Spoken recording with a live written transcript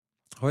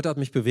Heute hat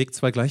mich bewegt,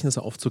 zwei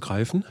Gleichnisse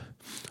aufzugreifen.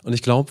 Und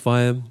ich glaube,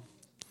 weil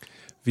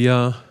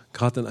wir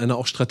gerade in einer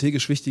auch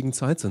strategisch wichtigen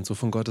Zeit sind, so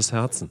von Gottes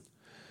Herzen.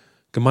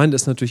 Gemeinde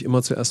ist natürlich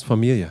immer zuerst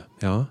Familie.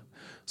 Ja?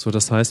 So,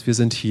 das heißt, wir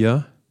sind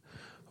hier,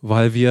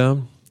 weil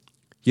wir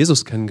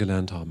Jesus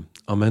kennengelernt haben.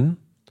 Amen.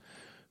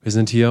 Wir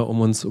sind hier,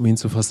 um ihn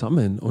zu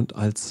versammeln und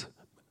als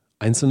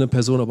einzelne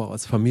Person, aber auch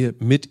als Familie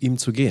mit ihm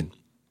zu gehen.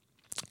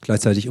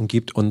 Gleichzeitig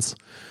umgibt uns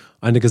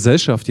eine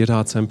Gesellschaft, jeder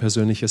hat sein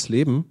persönliches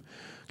Leben.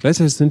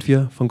 Gleichzeitig sind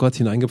wir von Gott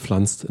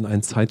hineingepflanzt in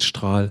einen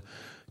Zeitstrahl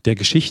der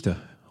Geschichte.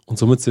 Und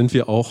somit sind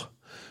wir auch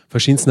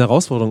verschiedensten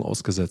Herausforderungen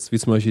ausgesetzt, wie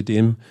zum Beispiel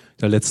dem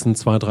der letzten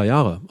 2-3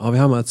 Jahre. Aber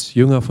wir haben als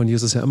Jünger von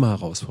Jesus ja immer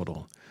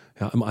Herausforderungen,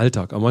 ja, im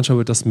Alltag. Aber manchmal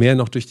wird das mehr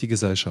noch durch die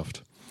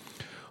Gesellschaft.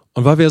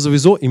 Und weil wir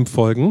sowieso ihm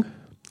folgen,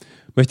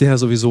 möchte er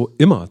sowieso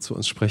immer zu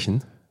uns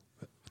sprechen,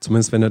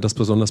 zumindest wenn er das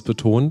besonders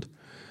betont,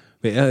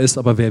 wer er ist,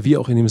 aber wer wir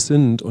auch in ihm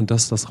sind und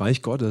dass das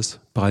Reich Gottes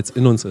bereits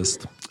in uns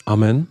ist.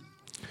 Amen.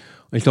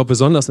 Und ich glaube,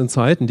 besonders in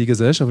Zeiten, die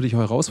gesellschaftlich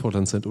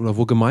herausfordernd sind oder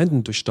wo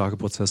Gemeinden durch starke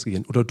Prozesse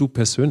gehen oder du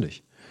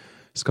persönlich,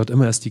 dass Gott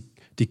immer erst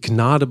die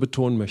Gnade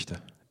betonen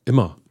möchte.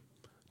 Immer.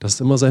 Das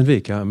ist immer sein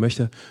Weg. Ja? Er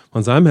möchte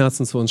von seinem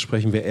Herzen zu uns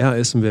sprechen, wer er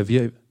ist und wer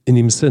wir in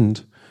ihm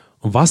sind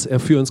und was er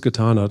für uns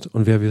getan hat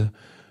und wer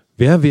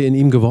wir in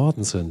ihm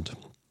geworden sind.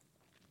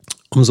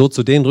 Um so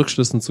zu den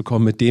Rückschlüssen zu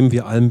kommen, mit denen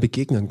wir allem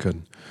begegnen können.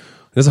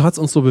 Und deshalb hat es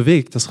uns so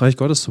bewegt, das Reich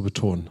Gottes zu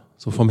betonen.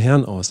 So vom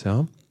Herrn aus.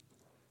 Ja?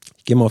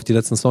 Ich gehe mal auf die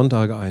letzten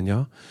Sonntage ein.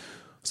 Ja?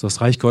 So,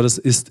 das Reich Gottes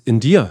ist in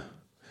dir,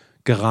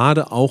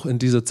 gerade auch in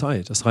dieser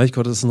Zeit. Das Reich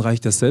Gottes ist ein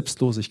Reich der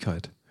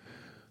Selbstlosigkeit.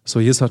 So,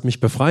 Jesus hat mich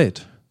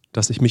befreit,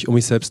 dass ich mich um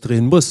mich selbst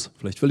drehen muss.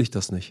 Vielleicht will ich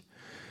das nicht.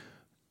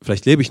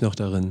 Vielleicht lebe ich noch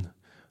darin.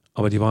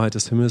 Aber die Wahrheit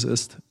des Himmels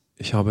ist,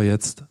 ich habe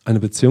jetzt eine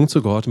Beziehung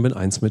zu Gott und bin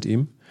eins mit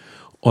ihm.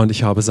 Und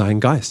ich habe seinen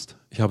Geist.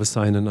 Ich habe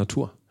seine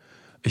Natur.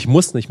 Ich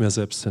muss nicht mehr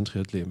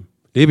selbstzentriert leben.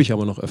 Lebe ich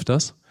aber noch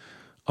öfters.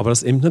 Aber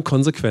das ist eben eine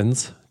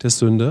Konsequenz der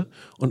Sünde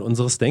und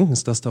unseres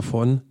Denkens, das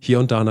davon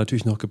hier und da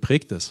natürlich noch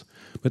geprägt ist.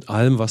 Mit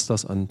allem, was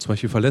das an zum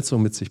Beispiel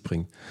Verletzungen mit sich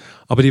bringt.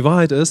 Aber die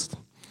Wahrheit ist,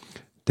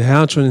 der Herr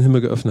hat schon den Himmel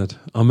geöffnet.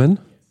 Amen.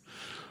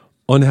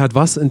 Und er hat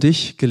was in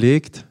dich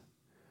gelegt?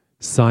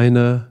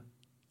 Seine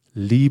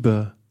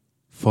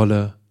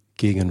liebevolle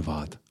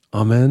Gegenwart.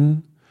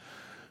 Amen.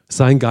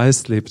 Sein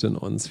Geist lebt in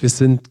uns. Wir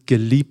sind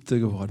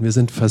Geliebte geworden. Wir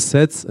sind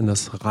versetzt in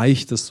das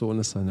Reich des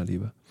Sohnes seiner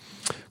Liebe.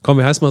 Komm,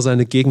 wir heißen mal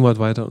seine Gegenwart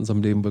weiter in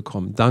unserem Leben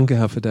bekommen. Danke,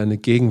 Herr, für deine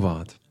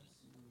Gegenwart.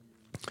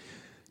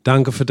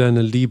 Danke für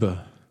deine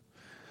Liebe.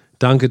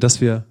 Danke, dass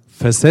wir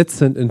versetzt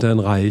sind in dein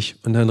Reich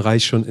und dein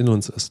Reich schon in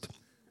uns ist.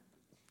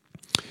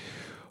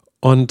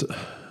 Und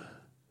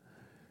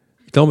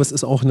ich glaube, es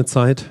ist auch eine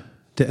Zeit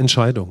der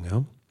Entscheidung.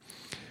 Ja?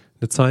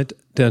 Eine Zeit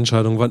der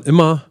Entscheidung. Wann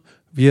immer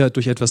wir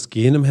durch etwas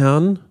gehen im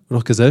Herrn und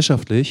auch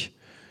gesellschaftlich,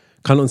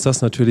 kann uns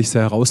das natürlich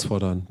sehr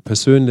herausfordern.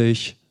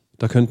 Persönlich,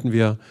 da könnten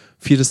wir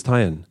vieles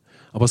teilen.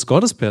 Aber aus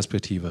Gottes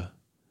Perspektive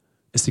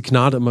ist die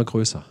Gnade immer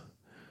größer.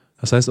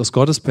 Das heißt, aus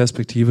Gottes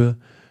Perspektive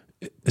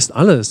ist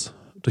alles,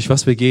 durch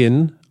was wir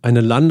gehen,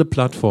 eine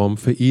Landeplattform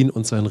für ihn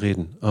und sein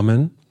Reden.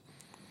 Amen.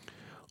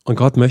 Und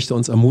Gott möchte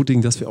uns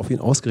ermutigen, dass wir auf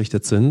ihn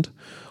ausgerichtet sind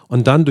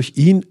und dann durch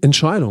ihn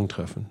Entscheidungen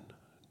treffen.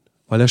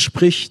 Weil er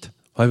spricht,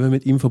 weil wir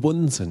mit ihm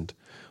verbunden sind,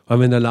 weil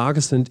wir in der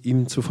Lage sind,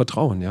 ihm zu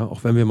vertrauen. Ja?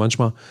 Auch wenn wir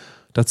manchmal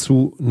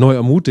dazu neu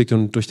ermutigt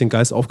und durch den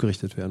Geist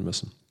aufgerichtet werden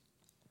müssen.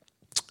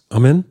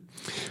 Amen.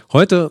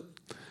 Heute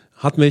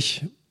haben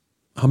mich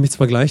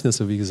zwei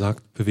Gleichnisse, wie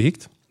gesagt,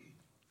 bewegt.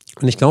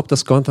 Und ich glaube,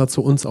 dass Gott da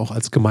zu uns auch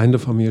als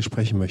Gemeindefamilie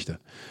sprechen möchte.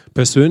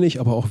 Persönlich,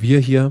 aber auch wir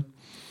hier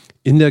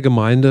in der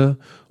Gemeinde,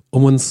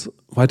 um uns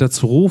weiter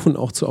zu rufen,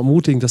 auch zu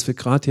ermutigen, dass wir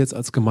gerade jetzt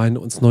als Gemeinde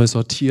uns neu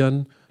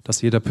sortieren,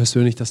 dass jeder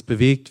persönlich das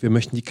bewegt. Wir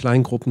möchten die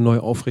Kleingruppen neu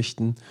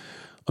aufrichten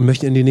und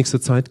möchten in die nächste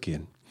Zeit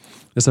gehen.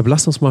 Deshalb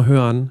lasst uns mal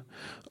hören,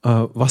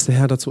 was der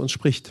Herr dazu uns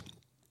spricht.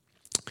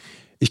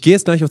 Ich gehe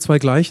jetzt gleich auf zwei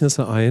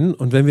Gleichnisse ein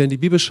und wenn wir in die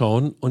Bibel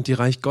schauen und die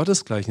Reich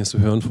Gottes Gleichnisse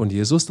hören von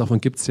Jesus, davon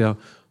gibt es ja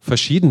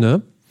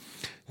verschiedene,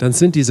 dann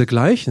sind diese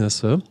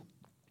Gleichnisse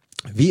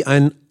wie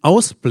ein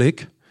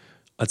Ausblick,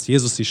 als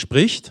Jesus sie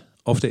spricht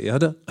auf der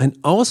Erde, ein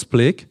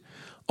Ausblick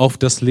auf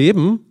das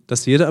Leben,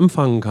 das jeder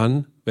empfangen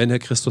kann, wenn er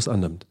Christus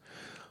annimmt.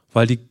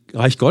 Weil die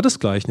Reich Gottes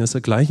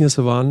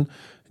Gleichnisse waren,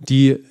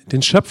 die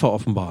den Schöpfer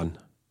offenbaren.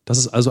 Dass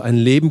es also ein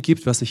Leben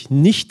gibt, was ich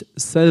nicht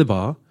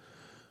selber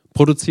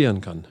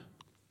produzieren kann.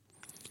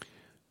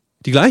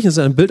 Die Gleichnisse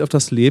sind ein Bild auf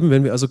das Leben,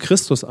 wenn wir also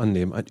Christus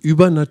annehmen. Ein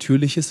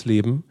übernatürliches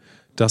Leben,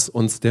 das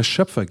uns der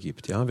Schöpfer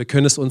gibt. Ja? Wir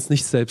können es uns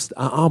nicht selbst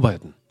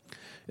erarbeiten.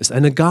 Es ist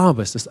eine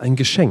Gabe, es ist ein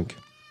Geschenk.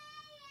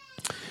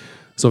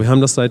 So, wir haben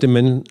das seit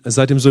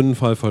dem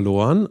Sündenfall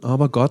verloren,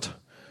 aber Gott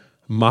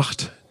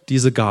macht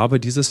diese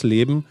Gabe, dieses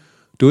Leben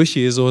durch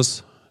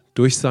Jesus,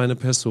 durch seine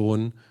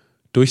Person,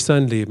 durch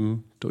sein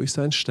Leben, durch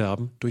sein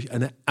Sterben, durch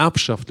eine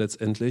Erbschaft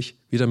letztendlich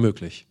wieder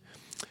möglich.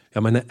 Wir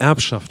haben eine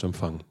Erbschaft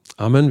empfangen.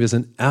 Amen, wir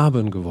sind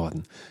Erben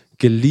geworden.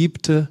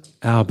 Geliebte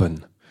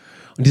Erben.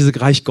 Und diese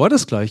Reich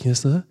Gottes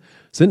Gleichnisse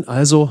sind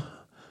also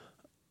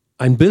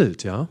ein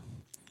Bild, ja,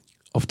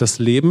 auf das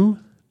Leben,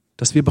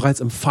 das wir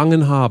bereits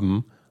empfangen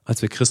haben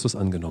als wir Christus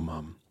angenommen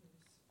haben.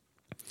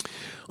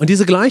 Und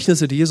diese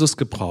Gleichnisse, die Jesus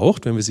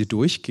gebraucht, wenn wir sie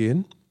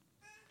durchgehen,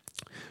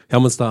 wir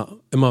haben uns da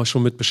immer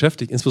schon mit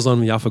beschäftigt,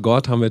 insbesondere im Jahr für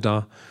Gott haben wir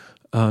da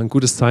ein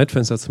gutes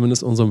Zeitfenster,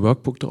 zumindest in unserem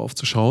Workbook darauf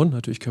zu schauen.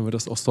 Natürlich können wir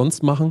das auch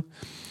sonst machen,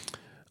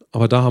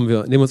 aber da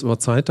nehmen wir uns immer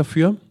Zeit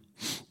dafür.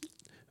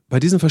 Bei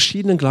diesen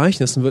verschiedenen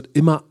Gleichnissen wird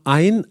immer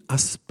ein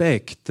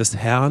Aspekt des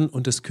Herrn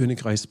und des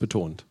Königreichs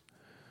betont.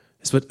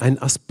 Es wird ein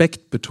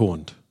Aspekt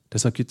betont.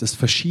 Deshalb gibt es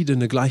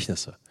verschiedene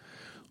Gleichnisse.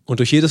 Und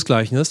durch jedes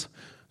Gleichnis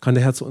kann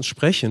der Herr zu uns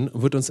sprechen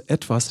und wird uns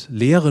etwas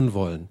lehren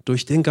wollen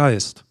durch den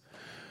Geist.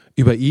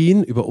 Über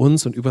ihn, über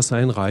uns und über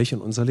sein Reich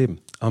und unser Leben.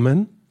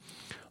 Amen.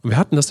 Und wir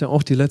hatten das ja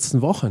auch die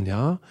letzten Wochen,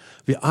 ja.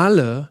 Wir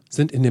alle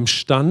sind in dem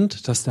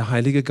Stand, dass der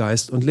Heilige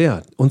Geist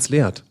uns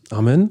lehrt.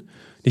 Amen.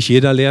 Nicht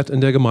jeder lehrt in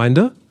der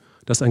Gemeinde.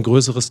 Das ist ein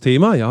größeres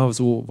Thema, ja.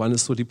 So, wann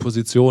ist so die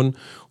Position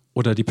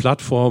oder die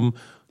Plattform,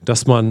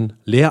 dass man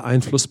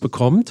Lehreinfluss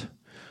bekommt?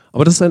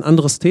 Aber das ist ein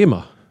anderes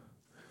Thema.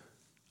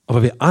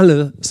 Aber wir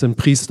alle sind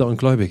Priester und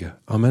Gläubige.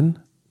 Amen.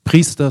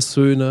 Priester,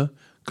 Söhne,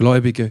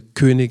 Gläubige,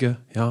 Könige,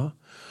 ja.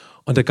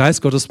 Und der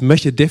Geist Gottes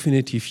möchte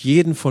definitiv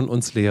jeden von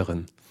uns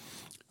lehren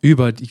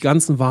über die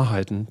ganzen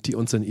Wahrheiten, die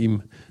uns in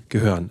ihm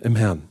gehören, im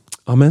Herrn.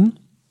 Amen.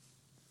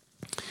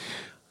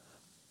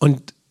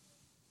 Und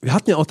wir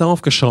hatten ja auch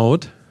darauf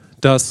geschaut,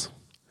 dass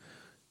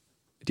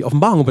die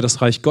Offenbarung über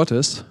das Reich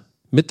Gottes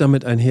mit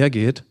damit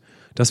einhergeht,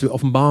 dass wir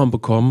Offenbarung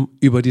bekommen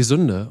über die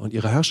Sünde und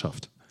ihre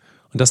Herrschaft.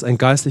 Und dass es einen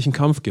geistlichen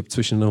Kampf gibt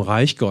zwischen dem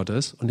Reich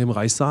Gottes und dem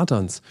Reich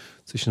Satans,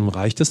 zwischen dem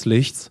Reich des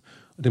Lichts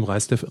und dem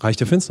Reich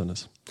der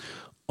Finsternis.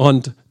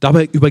 Und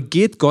dabei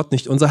übergeht Gott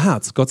nicht unser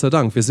Herz, Gott sei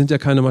Dank. Wir sind ja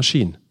keine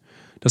Maschinen.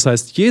 Das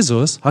heißt,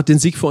 Jesus hat den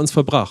Sieg für uns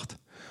verbracht.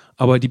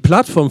 Aber die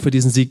Plattform für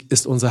diesen Sieg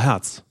ist unser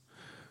Herz,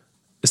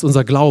 ist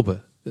unser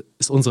Glaube,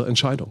 ist unsere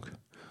Entscheidung.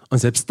 Und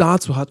selbst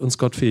dazu hat uns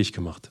Gott fähig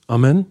gemacht.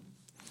 Amen.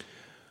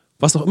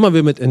 Was auch immer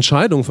wir mit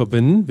Entscheidungen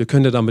verbinden, wir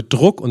können ja damit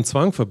Druck und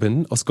Zwang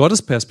verbinden, aus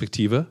Gottes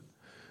Perspektive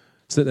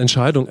sind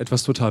Entscheidungen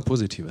etwas total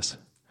Positives.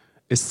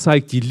 Es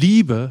zeigt die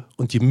Liebe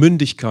und die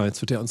Mündigkeit,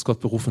 zu der uns Gott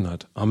berufen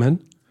hat.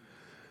 Amen.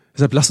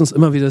 Deshalb lasst uns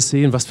immer wieder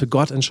sehen, was für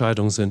Gott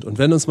Entscheidungen sind. Und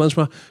wenn uns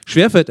manchmal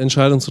schwerfällt,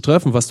 Entscheidungen zu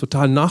treffen, was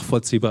total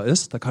nachvollziehbar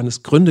ist, da kann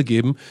es Gründe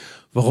geben,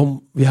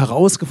 warum wir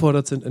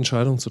herausgefordert sind,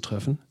 Entscheidungen zu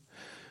treffen.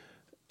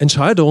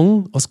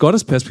 Entscheidungen aus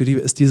Gottes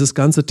Perspektive ist dieses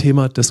ganze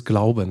Thema des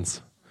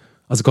Glaubens.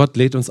 Also Gott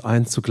lädt uns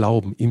ein, zu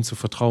glauben, ihm zu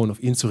vertrauen,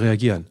 auf ihn zu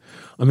reagieren.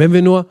 Und wenn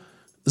wir nur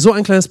so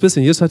ein kleines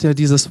bisschen, Jesus hat ja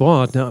dieses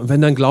Wort, ja,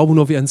 wenn dein Glaube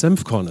nur wie ein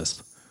Senfkorn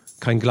ist.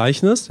 Kein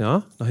Gleichnis,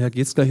 ja, nachher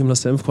geht es gleich um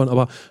das Senfkorn,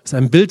 aber es ist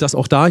ein Bild, das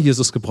auch da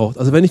Jesus gebraucht.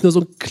 Also wenn ich nur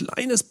so ein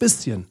kleines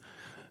bisschen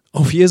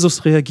auf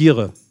Jesus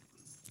reagiere,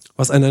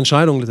 was eine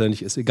Entscheidung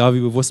letztendlich ist, egal wie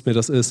bewusst mir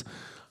das ist,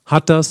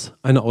 hat das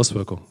eine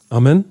Auswirkung.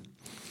 Amen.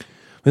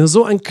 Wenn nur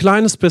so ein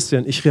kleines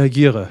bisschen ich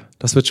reagiere,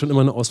 das wird schon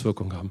immer eine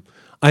Auswirkung haben.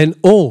 Ein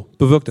O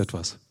bewirkt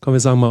etwas. Komm, wir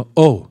sagen mal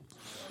O.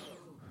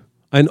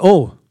 Ein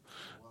O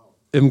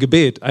im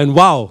Gebet, ein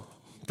Wow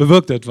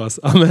bewirkt etwas.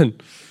 Amen.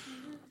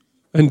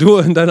 Wenn du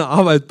in deiner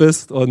Arbeit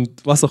bist und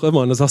was auch immer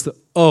und dann sagst du,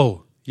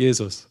 oh,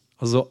 Jesus.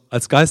 Also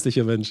als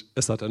geistlicher Mensch,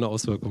 es hat eine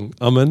Auswirkung.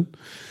 Amen.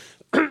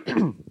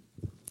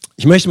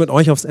 Ich möchte mit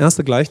euch aufs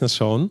erste Gleichnis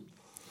schauen.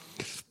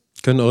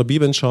 Ihr könnt eure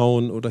Bibeln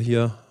schauen oder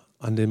hier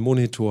an den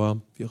Monitor,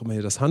 wie auch immer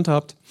ihr das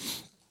handhabt.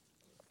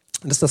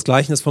 Und das ist das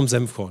Gleichnis vom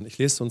Senfkorn. Ich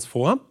lese es uns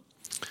vor.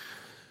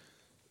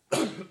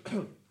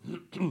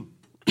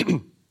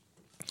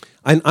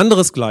 Ein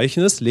anderes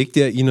Gleichnis legte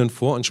er ihnen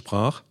vor und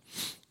sprach: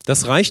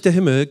 Das Reich der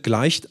Himmel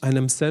gleicht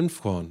einem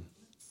Senfkorn,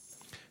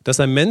 das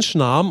ein Mensch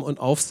nahm und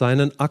auf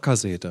seinen Acker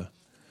säte.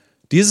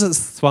 Dieses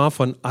ist zwar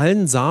von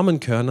allen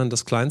Samenkörnern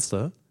das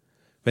kleinste,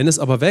 wenn es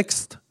aber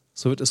wächst,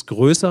 so wird es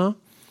größer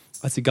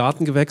als die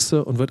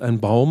Gartengewächse und wird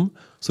ein Baum,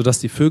 sodass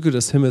die Vögel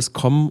des Himmels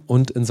kommen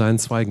und in seinen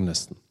Zweigen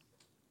nisten.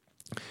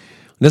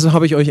 Und deshalb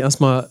habe ich euch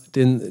erstmal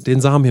den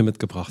Samen hier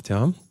mitgebracht.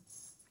 Ja?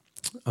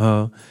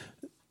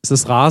 Es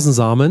ist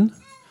Rasensamen.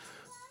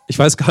 Ich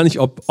weiß gar nicht,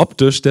 ob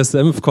optisch der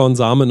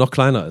Senfkornsamen noch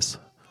kleiner ist.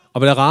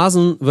 Aber der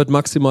Rasen wird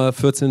maximal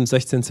 14,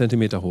 16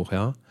 Zentimeter hoch.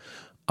 Ja?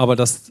 Aber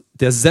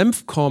der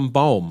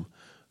Senfkornbaum,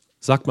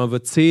 sagt man,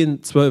 wird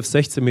 10, 12,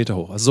 16 Meter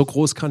hoch. Also so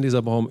groß kann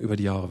dieser Baum über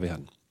die Jahre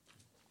werden.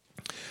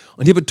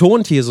 Und hier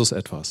betont Jesus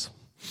etwas.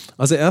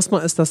 Also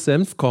erstmal ist das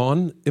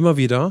Senfkorn immer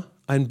wieder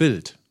ein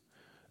Bild.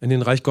 In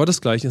den Reich Gottes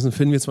Gleichnissen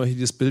finden wir zum Beispiel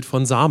dieses Bild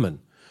von Samen.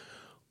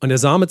 Und der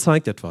Same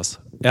zeigt etwas.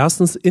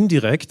 Erstens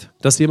indirekt,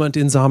 dass jemand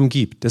den Samen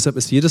gibt. Deshalb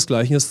ist jedes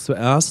Gleichnis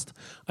zuerst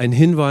ein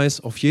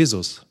Hinweis auf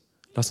Jesus.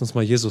 Lass uns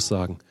mal Jesus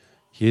sagen.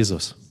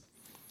 Jesus.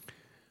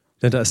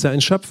 Denn da ist er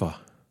ein Schöpfer,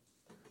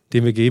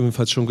 den wir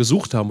gegebenenfalls schon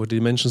gesucht haben oder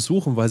die Menschen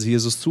suchen, weil sie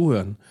Jesus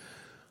zuhören.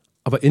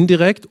 Aber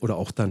indirekt oder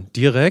auch dann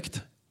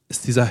direkt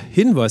ist dieser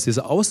Hinweis,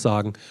 diese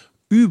Aussagen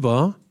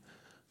über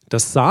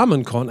das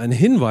Samenkorn ein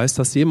Hinweis,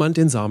 dass jemand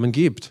den Samen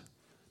gibt.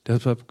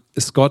 Deshalb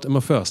ist Gott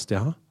immer first,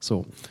 ja?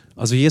 So.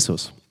 Also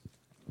Jesus.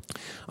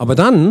 Aber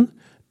dann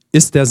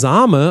ist der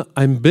Same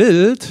ein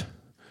Bild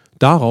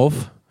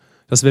darauf,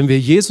 dass wenn wir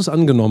Jesus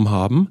angenommen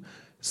haben,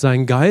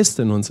 sein Geist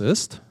in uns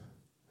ist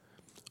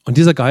und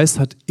dieser Geist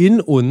hat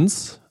in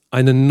uns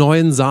einen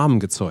neuen Samen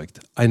gezeugt,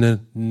 eine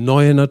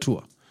neue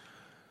Natur.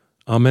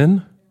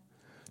 Amen.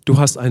 Du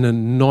hast eine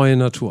neue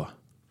Natur.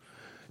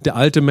 Der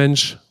alte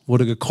Mensch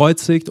wurde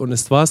gekreuzigt und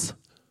ist was?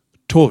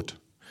 Tot.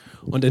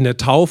 Und in der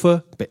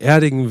Taufe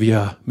beerdigen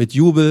wir mit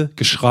Jubel,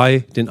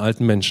 Geschrei den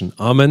alten Menschen.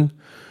 Amen.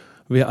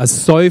 Wir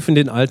ersäufen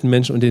den alten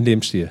Menschen und den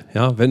Lebensstil.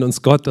 Ja, wenn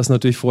uns Gott das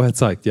natürlich vorher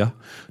zeigt, ja,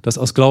 das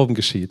aus Glauben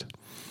geschieht.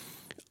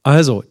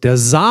 Also, der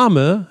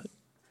Same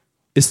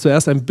ist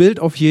zuerst ein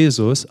Bild auf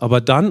Jesus, aber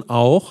dann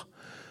auch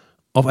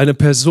auf eine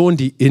Person,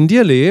 die in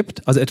dir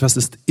lebt. Also etwas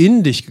ist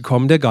in dich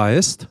gekommen, der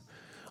Geist.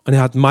 Und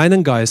er hat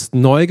meinen Geist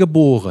neu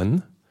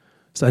geboren.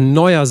 Es ist ein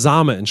neuer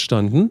Same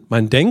entstanden.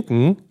 Mein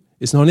Denken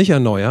ist noch nicht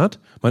erneuert,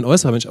 mein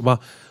äußerer Mensch, aber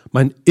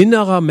mein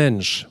innerer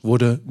Mensch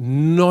wurde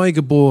neu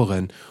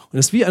geboren und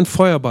ist wie ein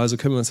Feuerball, so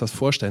können wir uns das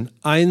vorstellen,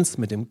 eins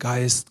mit dem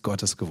Geist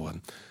Gottes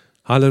geworden.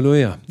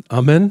 Halleluja.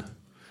 Amen.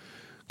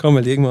 Komm,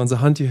 wir legen mal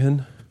unsere Hand hier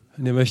hin,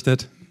 wenn ihr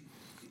möchtet.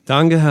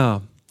 Danke,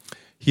 Herr.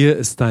 Hier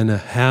ist deine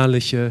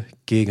herrliche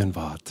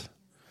Gegenwart.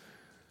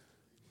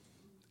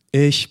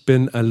 Ich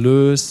bin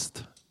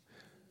erlöst,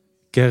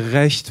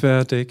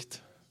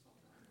 gerechtfertigt,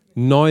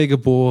 neu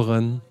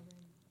geboren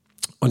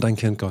und ein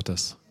Kind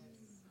Gottes.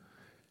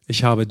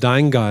 Ich habe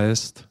deinen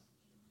Geist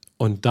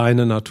und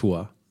deine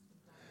Natur.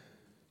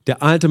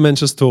 Der alte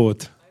Mensch ist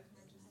tot.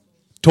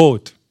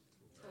 Tot.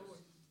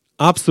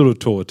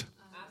 Absolut tot.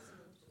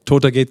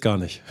 Toter geht gar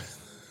nicht.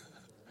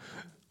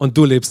 Und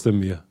du lebst in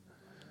mir.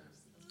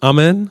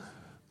 Amen.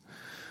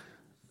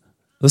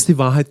 Das ist die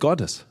Wahrheit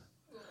Gottes.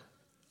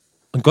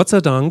 Und Gott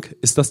sei Dank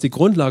ist das die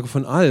Grundlage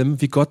von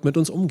allem, wie Gott mit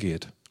uns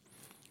umgeht.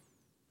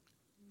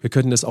 Wir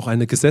könnten es auch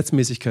eine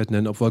Gesetzmäßigkeit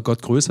nennen, obwohl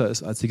Gott größer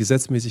ist als die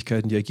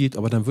Gesetzmäßigkeiten, die er gibt.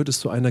 Aber dann wird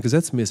es zu einer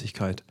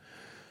Gesetzmäßigkeit.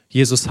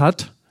 Jesus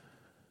hat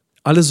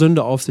alle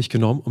Sünde auf sich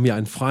genommen, um mir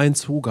einen freien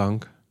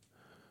Zugang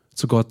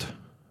zu Gott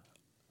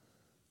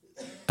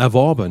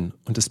erworben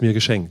und es mir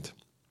geschenkt.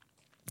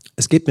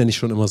 Es geht mir nicht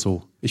schon immer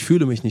so. Ich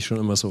fühle mich nicht schon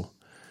immer so,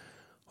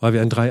 weil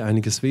wir ein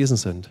dreieiniges Wesen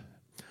sind.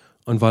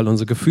 Und weil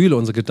unsere Gefühle,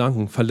 unsere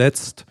Gedanken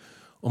verletzt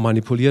und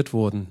manipuliert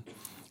wurden.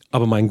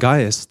 Aber mein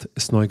Geist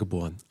ist neu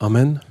geboren.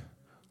 Amen.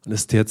 Und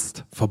ist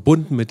jetzt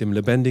verbunden mit dem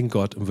lebendigen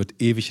Gott und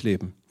wird ewig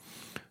leben.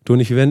 Du und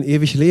ich, wir werden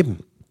ewig leben.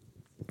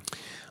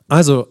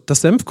 Also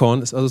das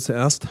Senfkorn ist also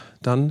zuerst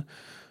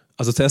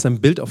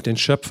ein Bild auf den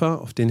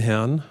Schöpfer, auf den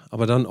Herrn,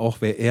 aber dann auch,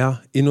 wer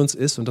er in uns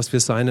ist und dass wir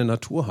seine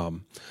Natur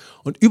haben.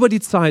 Und über die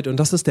Zeit, und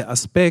das ist der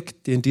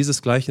Aspekt, den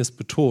dieses Gleichnis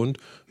betont,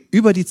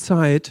 über die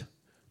Zeit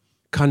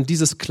kann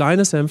dieses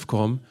kleine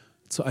Senfkorn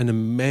zu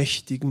einem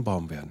mächtigen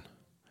Baum werden.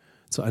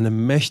 Zu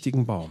einem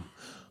mächtigen Baum.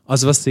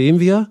 Also was sehen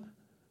wir?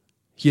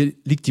 Hier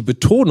liegt die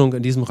Betonung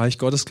in diesem Reich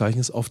Gottes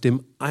Gleichnis auf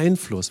dem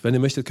Einfluss. Wenn ihr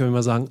möchtet, können wir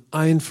mal sagen,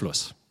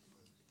 Einfluss.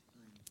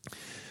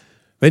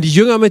 Wenn die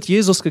Jünger mit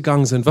Jesus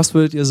gegangen sind, was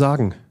würdet ihr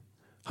sagen?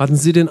 Hatten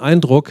sie den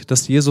Eindruck,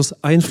 dass Jesus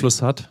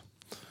Einfluss hat?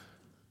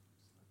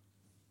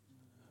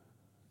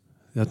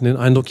 Sie hatten den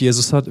Eindruck,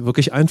 Jesus hat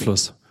wirklich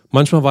Einfluss.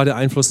 Manchmal war der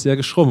Einfluss sehr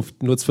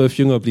geschrumpft, nur 12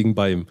 Jünger blieben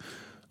bei ihm.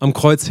 Am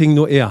Kreuz hing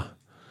nur er.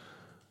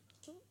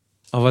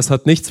 Aber es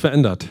hat nichts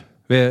verändert,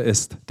 wer er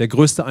ist. Der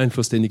größte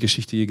Einfluss, den die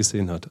Geschichte je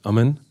gesehen hat.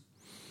 Amen.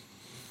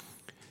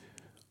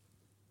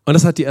 Und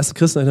das hat die ersten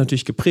Christen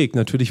natürlich geprägt.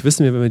 Natürlich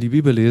wissen wir, wenn wir die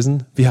Bibel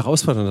lesen, wie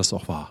herausfordernd das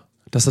auch war.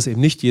 Dass das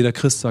eben nicht jeder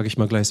Christ, sage ich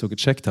mal, gleich so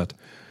gecheckt hat.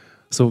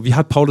 So, wie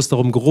hat Paulus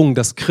darum gerungen,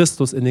 dass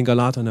Christus in den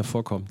Galatern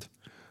hervorkommt?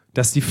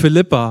 Dass die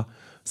Philipper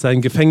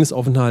seinen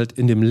Gefängnisaufenthalt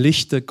in dem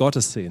Lichte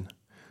Gottes sehen.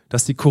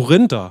 Dass die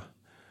Korinther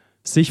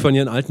sich von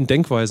ihren alten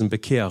Denkweisen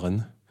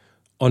bekehren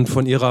und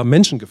von ihrer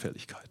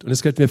Menschengefälligkeit. Und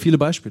jetzt könnten wir viele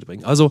Beispiele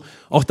bringen. Also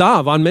auch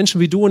da waren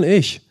Menschen wie du und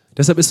ich.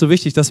 Deshalb ist es so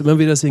wichtig, dass wir immer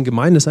wieder sehen,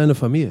 Gemeinde ist eine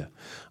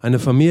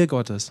Familie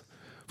Gottes,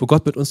 wo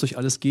Gott mit uns durch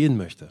alles gehen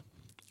möchte.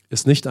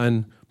 Ist nicht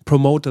ein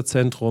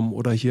Promoterzentrum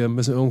oder hier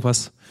müssen wir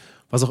irgendwas,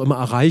 was auch immer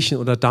erreichen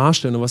oder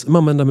darstellen und was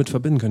immer man damit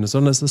verbinden könnte,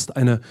 sondern es ist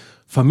eine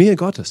Familie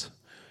Gottes.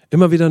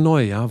 Immer wieder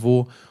neu, ja,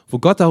 wo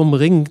Gott darum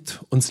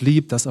ringt, uns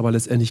liebt, dass aber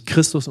letztendlich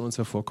Christus in uns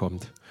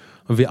hervorkommt.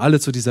 Und wir alle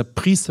zu dieser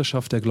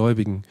Priesterschaft der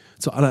Gläubigen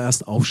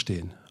zuallererst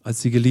aufstehen,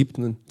 als die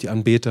Geliebten, die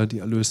Anbeter, die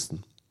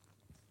Erlösten.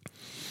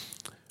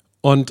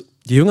 Und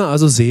die Jünger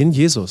also sehen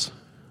Jesus.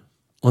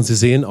 Und sie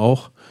sehen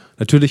auch,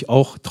 natürlich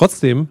auch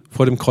trotzdem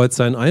vor dem Kreuz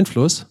seinen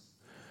Einfluss,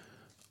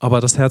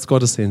 aber das Herz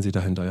Gottes sehen sie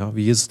dahinter, ja,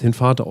 wie Jesus den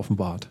Vater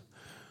offenbart.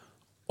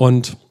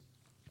 Und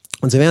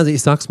sie werden sich,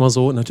 ich sag's mal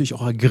so, natürlich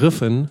auch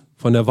ergriffen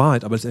von der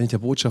Wahrheit, aber letztendlich der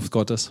Botschaft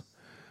Gottes,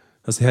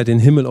 dass der Herr den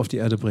Himmel auf die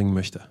Erde bringen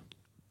möchte.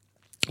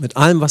 Mit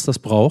allem, was das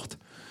braucht,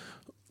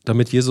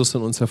 damit Jesus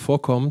in uns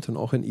hervorkommt und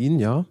auch in ihnen,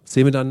 ja,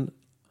 sehen wir dann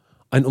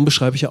eine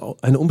unbeschreibliche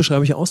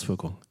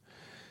Auswirkung.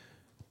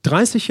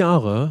 30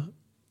 Jahre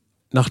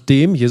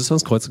nachdem Jesus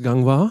ans Kreuz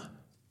gegangen war,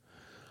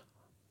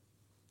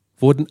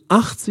 wurden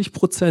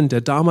 80%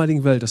 der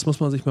damaligen Welt, das muss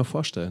man sich mal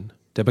vorstellen,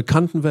 der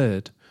bekannten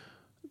Welt,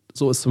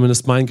 so ist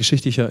zumindest mein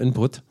geschichtlicher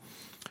Input,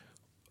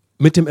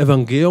 mit dem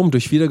Evangelium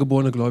durch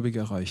wiedergeborene Gläubige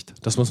erreicht.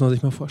 Das muss man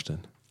sich mal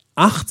vorstellen.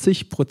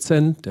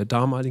 80% der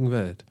damaligen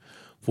Welt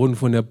wurden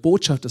von der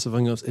Botschaft des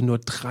Evangeliums in nur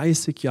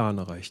 30 Jahren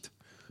erreicht.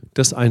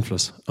 Das ist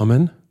Einfluss.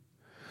 Amen.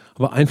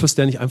 aber Einfluss,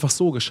 der nicht einfach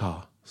so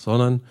geschah,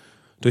 sondern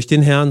durch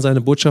den Herrn,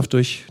 seine Botschaft,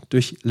 durch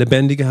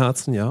lebendige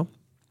Herzen, ja.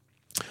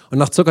 Und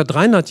nach ca.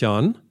 300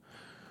 Jahren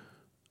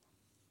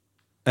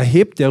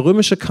erhebt der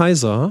römische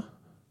Kaiser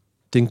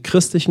den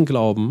christlichen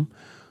Glauben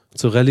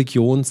zur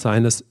Religion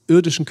seines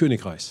irdischen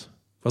Königreichs.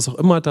 Was auch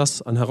immer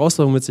das an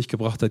Herausforderungen mit sich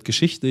gebracht hat,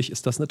 geschichtlich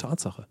ist das eine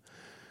Tatsache.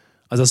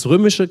 Also das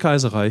römische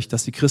Kaiserreich,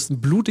 das die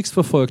Christen blutigst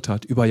verfolgt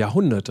hat, über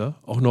Jahrhunderte,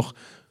 auch noch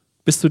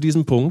bis zu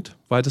diesem Punkt,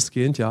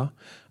 weitestgehend, ja,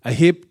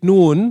 erhebt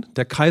nun,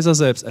 der Kaiser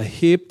selbst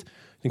erhebt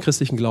den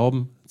christlichen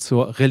Glauben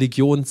zur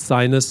Religion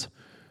seines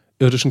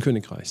irdischen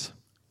Königreichs.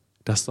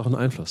 Das ist doch ein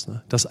Einfluss,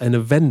 ne? Das ist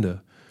eine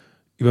Wende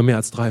über mehr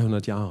als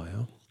 300 Jahre,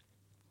 ja.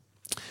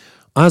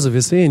 Also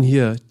wir sehen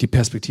hier die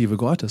Perspektive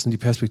Gottes und die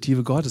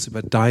Perspektive Gottes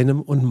über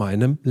deinem und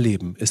meinem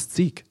Leben ist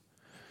Sieg.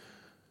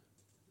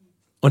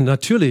 Und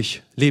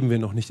natürlich leben wir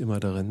noch nicht immer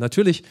darin.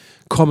 Natürlich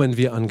kommen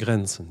wir an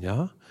Grenzen,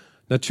 ja.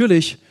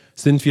 Natürlich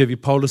sind wir, wie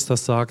Paulus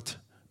das sagt,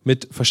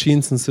 mit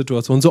verschiedensten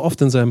Situationen so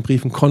oft in seinen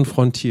Briefen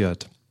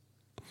konfrontiert.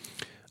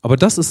 Aber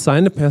das ist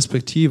seine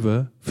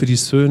Perspektive für die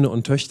Söhne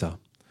und Töchter,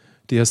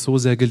 die er so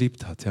sehr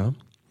geliebt hat, ja.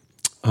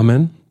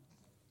 Amen.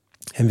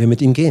 Wenn wir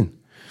mit ihm gehen.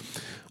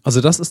 Also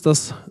das ist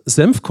das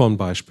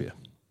Senfkorn-Beispiel.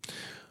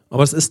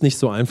 Aber es ist nicht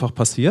so einfach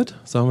passiert,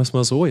 sagen wir es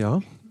mal so,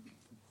 ja.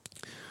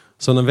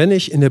 Sondern wenn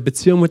ich in der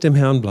Beziehung mit dem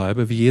Herrn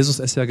bleibe, wie Jesus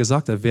es ja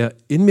gesagt hat, wer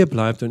in mir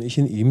bleibt und ich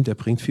in ihm, der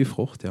bringt viel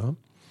Frucht, ja.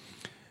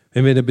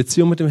 Wenn wir in der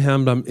Beziehung mit dem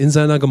Herrn bleiben, in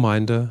seiner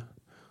Gemeinde,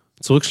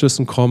 zu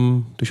Rückschlüssen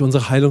kommen, durch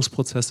unsere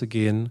Heilungsprozesse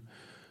gehen,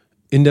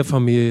 in der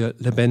Familie,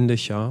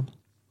 lebendig, ja.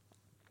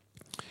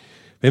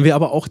 Wenn wir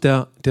aber auch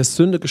der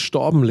Sünde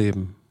gestorben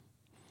leben,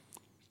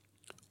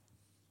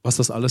 was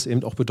das alles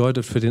eben auch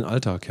bedeutet für den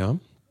Alltag, ja.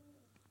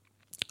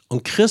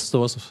 Und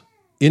Christus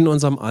in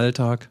unserem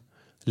Alltag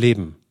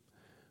leben,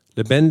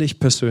 lebendig,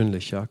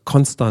 persönlich, ja,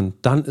 konstant,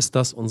 dann ist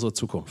das unsere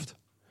Zukunft.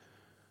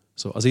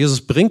 So, also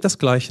Jesus bringt das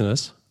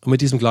Gleichnis und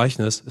mit diesem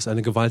Gleichnis ist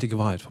eine gewaltige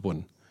Wahrheit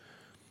verbunden.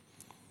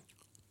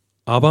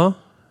 Aber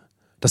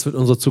das wird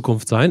unsere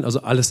Zukunft sein,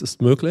 also alles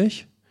ist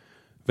möglich,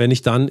 wenn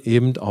ich dann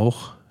eben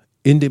auch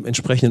in dem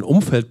entsprechenden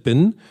Umfeld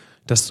bin,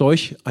 das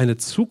solch eine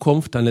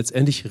Zukunft dann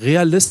letztendlich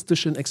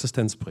realistisch in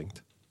Existenz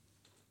bringt.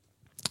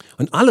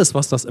 Und alles,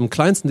 was das im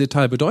kleinsten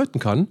Detail bedeuten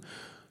kann,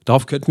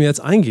 darauf könnten wir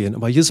jetzt eingehen.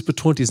 Aber Jesus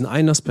betont diesen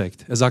einen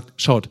Aspekt. Er sagt,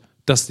 schaut,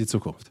 das ist die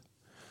Zukunft,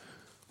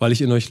 weil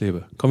ich in euch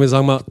lebe. Komm, wir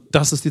sagen mal,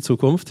 das ist die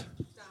Zukunft,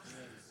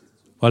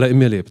 weil er in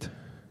mir lebt.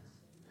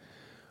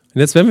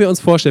 Und jetzt, wenn wir uns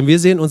vorstellen, wir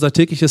sehen unser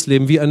tägliches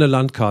Leben wie eine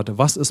Landkarte.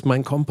 Was ist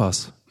mein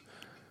Kompass?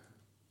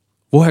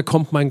 Woher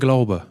kommt mein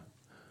Glaube?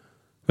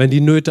 Wenn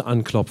die Nöte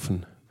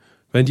anklopfen,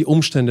 wenn die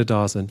Umstände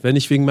da sind, wenn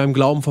ich wegen meinem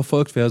Glauben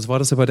verfolgt werde, so war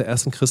das ja bei der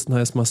ersten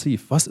Christenheit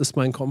massiv. Was ist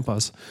mein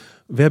Kompass?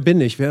 Wer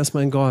bin ich? Wer ist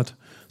mein Gott?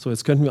 So,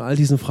 jetzt könnten wir all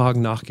diesen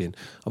Fragen nachgehen.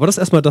 Aber das ist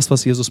erstmal das,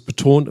 was Jesus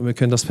betont und wir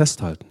können das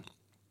festhalten.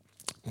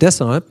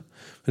 Deshalb,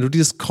 wenn du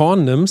dieses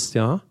Korn nimmst,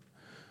 ja,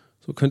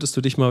 so könntest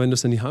du dich mal, wenn du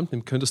es in die Hand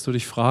nimmst, könntest du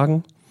dich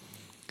fragen,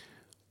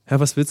 Herr,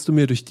 was willst du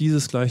mir durch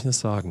dieses Gleichnis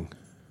sagen?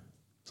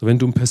 So, wenn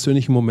du einen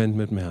persönlichen Moment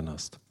mit dem Herrn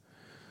hast.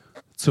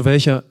 Zu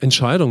welcher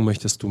Entscheidung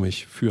möchtest du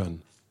mich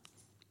führen?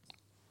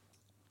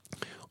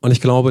 Und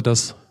ich glaube,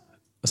 dass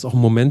es auch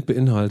einen Moment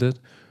beinhaltet,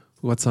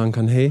 wo Gott sagen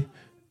kann, hey,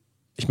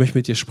 ich möchte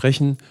mit dir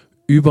sprechen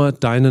über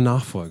deine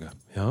Nachfolge.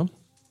 Ja?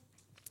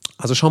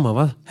 Also schau mal,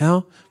 was,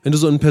 Herr, wenn du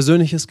so in ein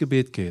persönliches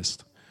Gebet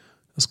gehst,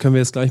 das können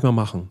wir jetzt gleich mal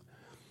machen.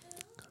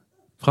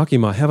 Frag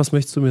ihn mal, Herr, was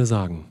möchtest du mir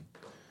sagen?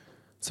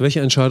 Zu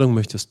welcher Entscheidung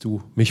möchtest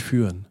du mich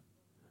führen?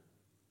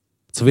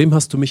 Zu wem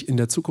hast du mich in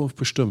der Zukunft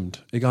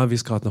bestimmt, egal wie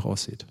es gerade noch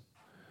aussieht?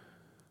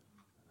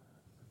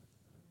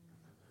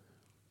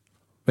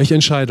 Welche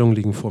Entscheidungen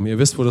liegen vor mir? Ihr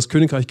wisst, wo das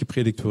Königreich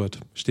gepredigt wird,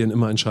 stehen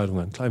immer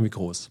Entscheidungen, klein wie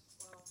groß.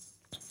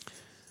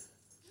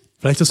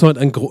 Vielleicht ist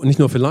heute nicht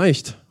nur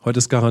vielleicht, heute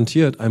ist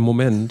garantiert ein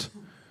Moment,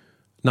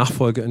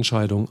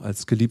 Nachfolgeentscheidungen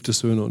als geliebte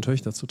Söhne und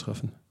Töchter zu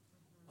treffen.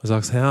 Du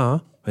sagst,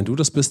 Herr, wenn du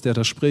das bist, der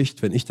da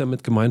spricht, wenn ich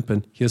damit gemeint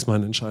bin, hier ist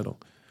meine Entscheidung.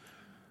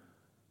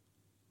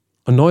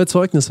 Und neue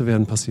Zeugnisse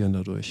werden passieren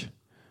dadurch.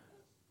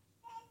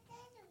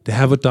 Der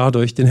Herr wird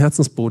dadurch den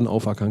Herzensboden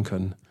aufackern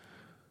können.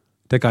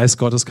 Der Geist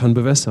Gottes kann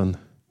bewässern.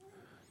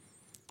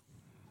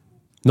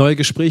 Neue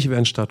Gespräche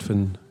werden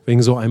stattfinden,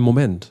 wegen so einem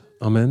Moment.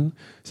 Amen.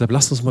 Ich sage,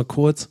 lasst uns mal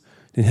kurz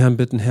den Herrn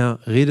bitten, Herr,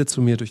 rede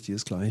zu mir durch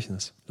dieses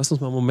Gleichnis. Lass uns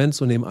mal einen Moment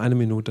so nehmen, 1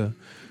 Minute.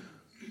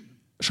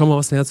 Schau mal,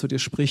 was der Herr zu dir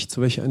spricht,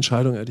 zu welcher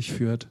Entscheidung er dich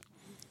führt.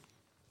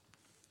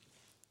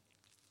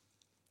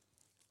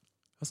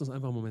 Lass uns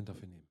einfach einen Moment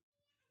dafür nehmen.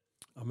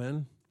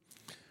 Amen.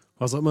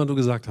 Was auch immer du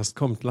gesagt hast,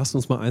 kommt, lass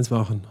uns mal eins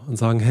machen und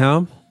sagen,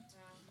 Herr,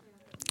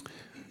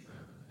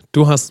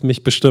 du hast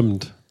mich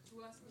bestimmt,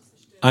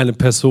 eine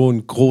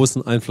Person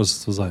großen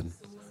Einflusses zu sein.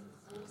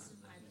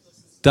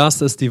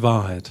 Das ist die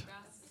Wahrheit.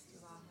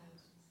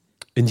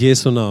 In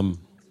Jesu Namen.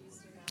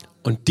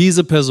 Und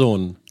diese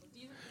Person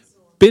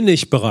bin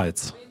ich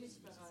bereits.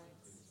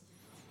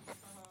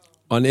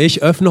 Und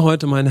ich öffne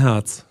heute mein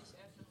Herz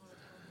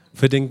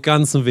für den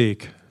ganzen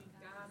Weg,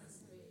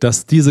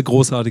 dass diese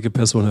großartige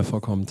Person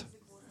hervorkommt,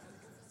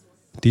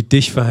 die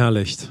dich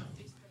verherrlicht.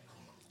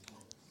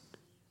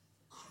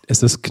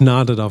 Es ist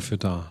Gnade dafür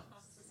da.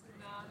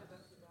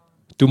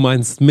 Du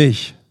meinst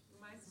mich.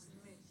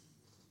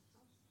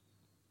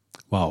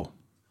 Wow.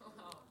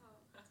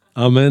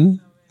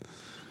 Amen.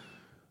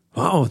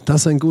 Wow,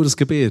 das ist ein gutes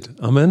Gebet.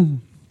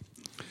 Amen.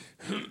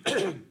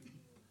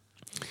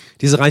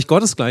 Diese Reich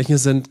Gottes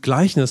Gleichnisse sind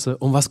Gleichnisse,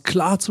 um was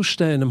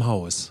klarzustellen im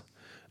Haus,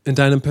 in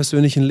deinem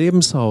persönlichen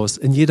Lebenshaus,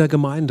 in jeder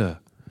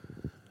Gemeinde.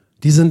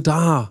 Die sind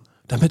da,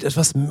 damit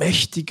etwas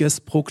Mächtiges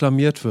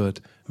proklamiert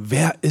wird.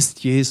 Wer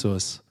ist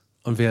Jesus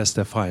und wer ist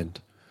der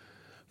Feind?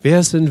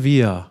 Wer sind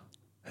wir,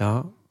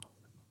 ja,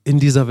 in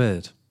dieser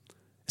Welt?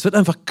 Es wird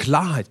einfach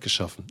Klarheit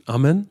geschaffen.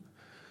 Amen.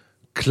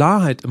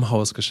 Klarheit im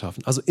Haus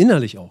geschaffen, also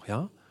innerlich auch,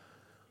 ja.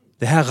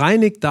 Der Herr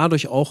reinigt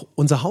dadurch auch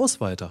unser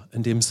Haus weiter,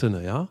 in dem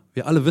Sinne, ja.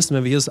 Wir alle wissen,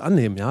 wenn wir Jesus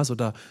annehmen, ja, so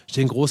da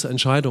stehen große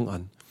Entscheidungen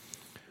an.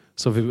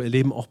 So, wir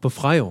erleben auch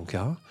Befreiung,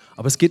 ja.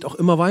 Aber es geht auch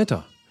immer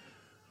weiter.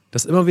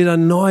 Dass immer wieder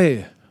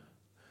neu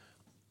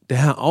der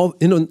Herr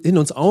in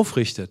uns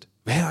aufrichtet,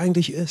 wer er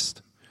eigentlich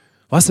ist,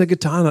 was er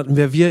getan hat und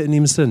wer wir in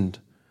ihm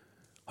sind.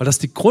 Weil das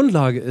die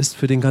Grundlage ist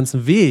für den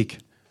ganzen Weg,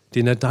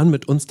 den er dann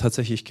mit uns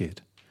tatsächlich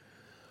geht.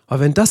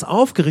 Aber wenn das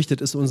aufgerichtet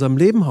ist in unserem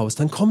Lebenhaus,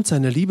 dann kommt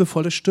seine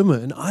liebevolle Stimme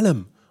in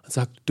allem und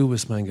sagt, du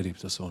bist mein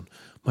geliebter Sohn,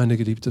 meine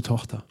geliebte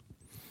Tochter.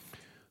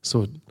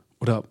 So,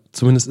 oder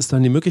zumindest ist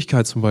dann die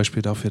Möglichkeit zum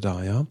Beispiel dafür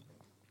da, ja.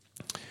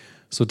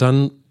 So,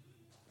 dann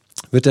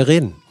wird er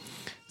reden.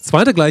 Das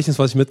zweite Gleichnis,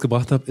 was ich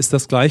mitgebracht habe, ist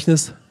das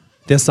Gleichnis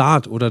der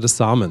Saat oder des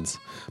Samens.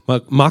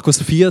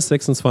 Markus 4,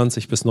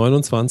 26 bis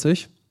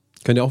 29.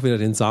 Könnt ihr auch wieder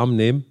den Samen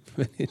nehmen,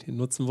 wenn ihr den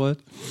nutzen wollt.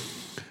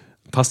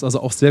 Passt also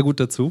auch sehr gut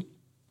dazu.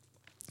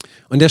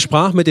 Und er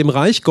sprach, mit dem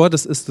Reich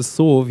Gottes ist es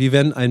so, wie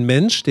wenn ein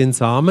Mensch den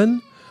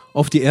Samen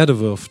auf die Erde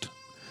wirft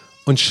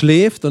und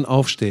schläft und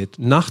aufsteht,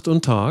 Nacht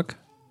und Tag.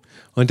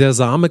 Und der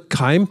Same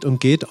keimt und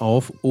geht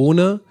auf,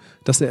 ohne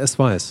dass er es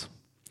weiß.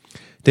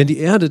 Denn die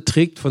Erde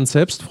trägt von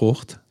selbst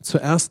Frucht,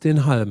 zuerst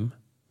den Halm,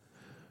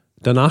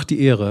 danach die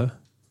Ähre,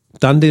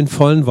 dann den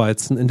vollen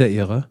Weizen in der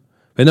Ähre.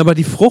 Wenn aber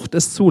die Frucht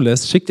es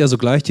zulässt, schickt er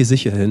sogleich die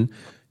Sichel hin,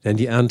 denn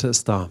die Ernte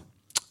ist da.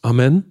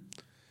 Amen.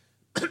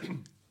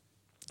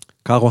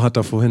 Caro hat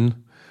da vorhin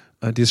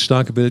dieses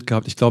starke Bild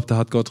gehabt. Ich glaube, da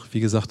hat Gott, wie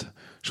gesagt,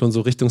 schon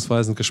so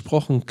richtungsweisend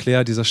gesprochen.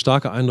 Claire, dieser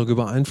starke Eindruck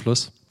über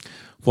Einfluss.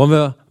 Wollen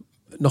wir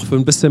noch für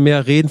ein bisschen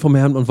mehr reden vom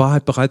Herrn und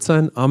Wahrheit bereit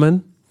sein?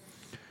 Amen.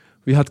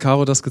 Wie hat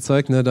Caro das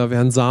gezeigt? Ne? Da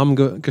werden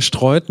Samen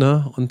gestreut,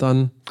 ne? Und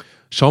dann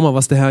schau mal,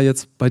 was der Herr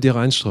jetzt bei dir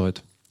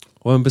reinstreut.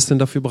 Wollen wir ein bisschen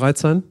dafür bereit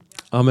sein?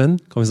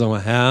 Amen. Komm, ich sage mal,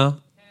 Herr,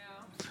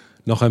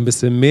 noch ein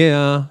bisschen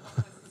mehr.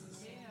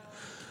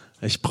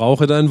 Ich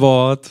brauche dein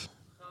Wort.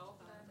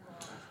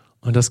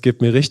 Und das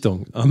gibt mir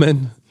Richtung.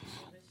 Amen.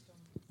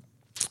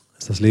 Das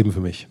ist das Leben für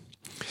mich.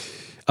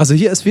 Also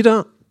hier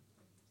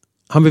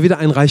haben wir wieder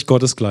ein Reich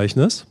Gottes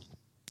Gleichnis.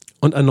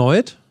 Und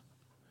erneut,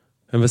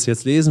 wenn wir es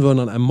jetzt lesen würden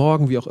an einem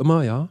Morgen, wie auch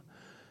immer, ja,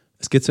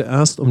 es geht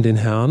zuerst um den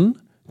Herrn,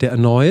 der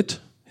erneut,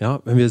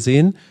 ja, wenn wir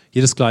sehen,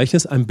 jedes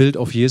Gleichnis ein Bild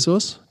auf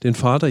Jesus, den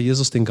Vater,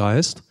 Jesus, den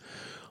Geist,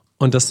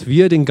 und dass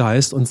wir den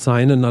Geist und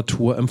seine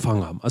Natur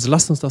empfangen haben. Also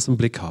lasst uns das im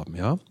Blick haben,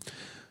 ja.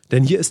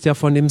 Denn hier ist ja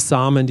von dem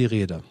Samen die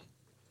Rede.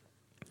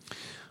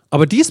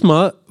 Aber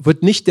diesmal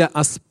wird nicht der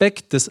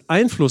Aspekt des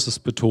Einflusses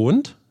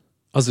betont,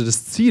 also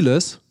des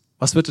Zieles,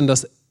 was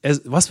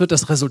wird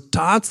das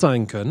Resultat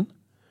sein können,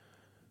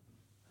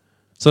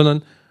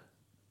 sondern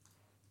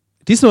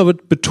diesmal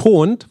wird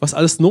betont, was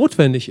alles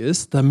notwendig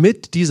ist,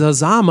 damit dieser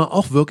Same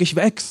auch wirklich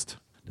wächst.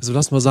 Also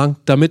lass mal sagen,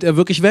 damit er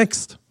wirklich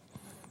wächst.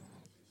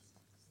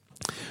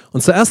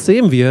 Und zuerst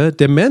sehen wir,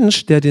 der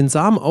Mensch, der den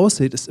Samen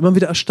aussät, ist immer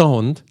wieder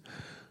erstaunt,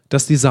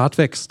 dass die Saat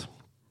wächst.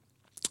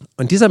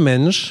 Und dieser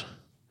Mensch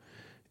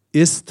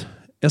ist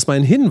erstmal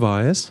ein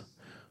Hinweis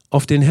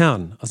auf den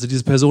Herrn. Also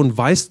diese Person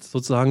weist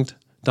sozusagen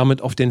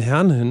damit auf den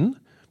Herrn hin,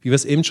 wie wir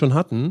es eben schon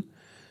hatten,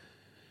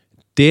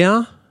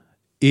 der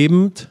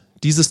eben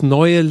dieses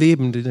neue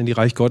Leben, denn die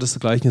Reich Gottes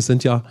Gleichnisse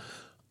sind ja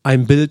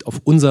ein Bild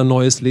auf unser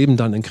neues Leben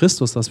dann in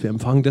Christus, das wir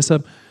empfangen.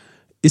 Deshalb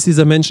ist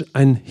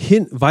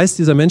weist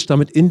dieser Mensch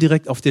damit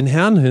indirekt auf den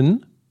Herrn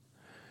hin,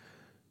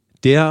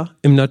 der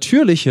im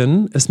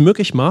Natürlichen es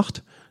möglich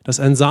macht,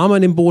 dass ein Same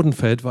in den Boden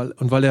fällt,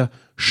 weil er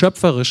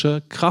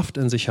schöpferische Kraft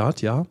in sich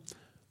hat, ja,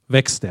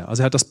 wächst er.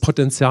 Also er hat das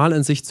Potenzial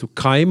in sich zu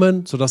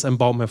keimen, sodass ein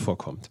Baum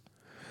hervorkommt.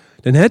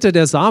 Denn hätte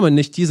der Samen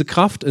nicht diese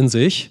Kraft in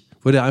sich,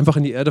 würde er einfach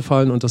in die Erde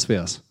fallen und das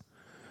wär's.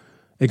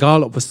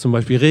 Egal, ob es zum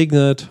Beispiel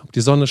regnet, ob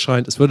die Sonne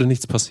scheint, es würde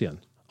nichts passieren.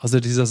 Also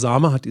dieser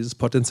Same hat dieses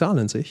Potenzial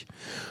in sich.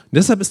 Und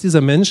deshalb ist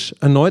dieser Mensch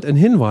erneut ein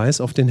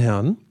Hinweis auf den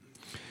Herrn,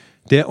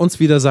 der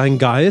uns wieder seinen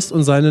Geist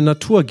und seine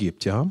Natur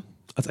gibt, ja,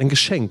 als ein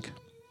Geschenk.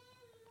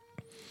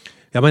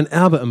 Wir haben ein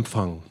Erbe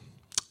empfangen.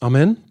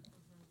 Amen.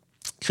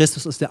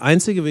 Christus ist der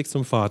einzige Weg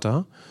zum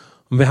Vater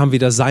und wir haben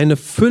wieder seine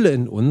Fülle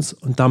in uns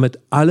und damit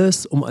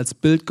alles, um als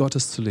Bild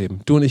Gottes zu leben.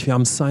 Du und ich, wir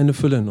haben seine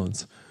Fülle in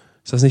uns.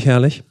 Ist das nicht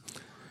herrlich?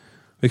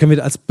 Wir können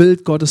wieder als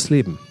Bild Gottes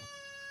leben.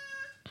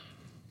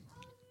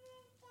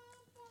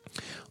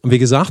 Und wie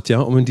gesagt, ja,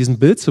 um in diesem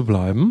Bild zu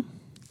bleiben,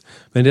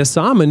 wenn der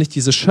Same nicht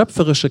diese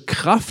schöpferische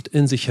Kraft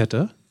in sich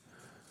hätte,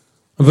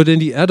 und würde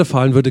in die Erde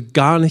fallen, würde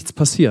gar nichts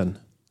passieren.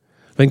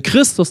 Wenn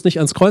Christus nicht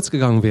ans Kreuz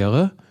gegangen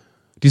wäre,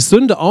 die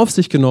Sünde auf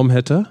sich genommen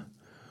hätte,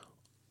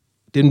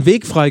 den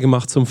Weg frei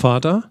gemacht zum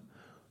Vater,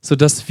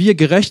 sodass wir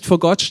gerecht vor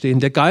Gott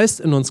stehen, der Geist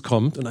in uns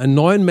kommt und einen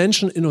neuen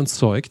Menschen in uns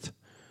zeugt,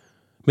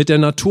 mit der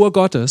Natur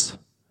Gottes,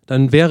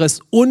 dann wäre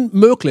es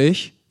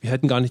unmöglich, wir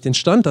hätten gar nicht den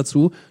Stand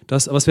dazu,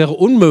 aber es wäre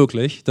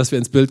unmöglich, dass wir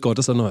ins Bild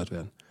Gottes erneuert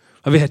werden.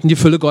 Weil wir hätten die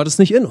Fülle Gottes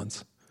nicht in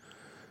uns.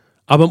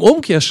 Aber im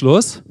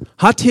Umkehrschluss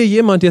hat hier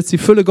jemand jetzt die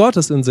Fülle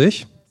Gottes in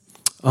sich.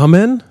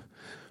 Amen.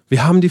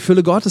 Wir haben die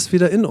Fülle Gottes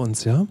wieder in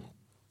uns, ja.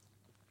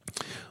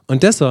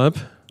 Und deshalb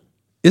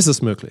ist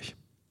es möglich.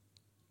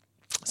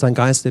 Sein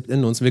Geist lebt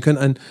in uns. Wir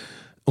können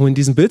um in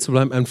diesem Bild zu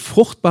bleiben, ein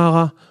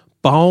fruchtbarer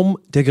Baum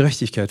der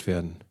Gerechtigkeit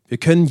werden. Wir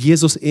können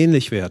Jesus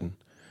ähnlich werden.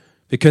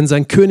 Wir können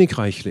sein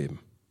Königreich leben.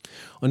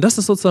 Und das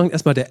ist sozusagen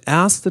erstmal der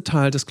erste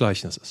Teil des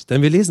Gleichnisses.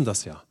 Denn wir lesen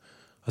das ja.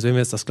 Also wenn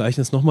wir jetzt das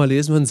Gleichnis nochmal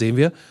lesen würden, sehen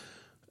wir,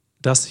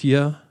 dass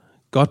hier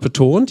Gott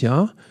betont,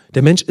 ja,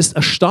 der Mensch ist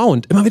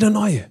erstaunt, immer wieder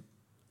neu,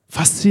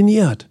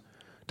 fasziniert,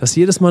 dass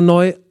jedes Mal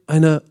neu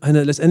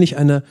letztendlich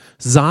eine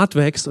Saat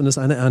wächst und es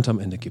eine Ernte am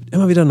Ende gibt.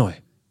 Immer wieder neu.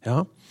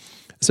 Ja?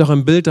 Ist ja auch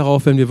ein Bild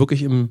darauf, wenn wir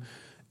wirklich im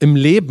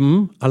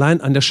Leben,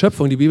 allein an der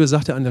Schöpfung, die Bibel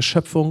sagt ja, an der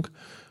Schöpfung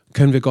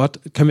können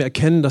wir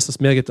erkennen, dass es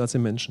mehr gibt als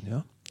im Menschen.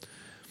 Ja?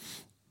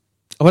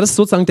 Aber das ist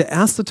sozusagen der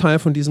erste Teil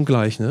von diesem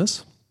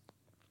Gleichnis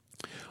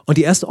und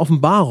die erste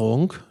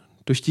Offenbarung,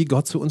 durch die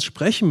Gott zu uns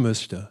sprechen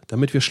möchte,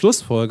 damit wir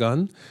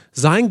schlussfolgern,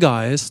 sein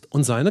Geist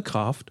und seine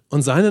Kraft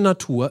und seine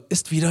Natur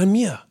ist wieder in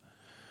mir.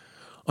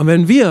 Und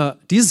wenn wir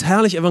dieses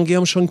herrliche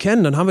Evangelium schon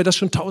kennen, dann haben wir das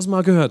schon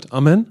 1000-mal gehört.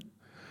 Amen.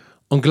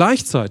 Und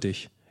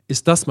gleichzeitig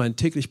ist das mein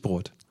täglich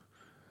Brot.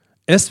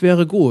 Es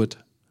wäre gut,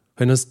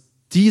 wenn uns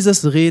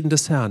dieses Reden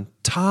des Herrn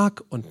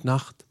Tag und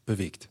Nacht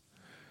bewegt.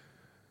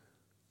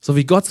 So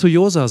wie Gott zu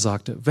Josua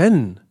sagte,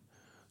 wenn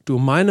du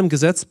in meinem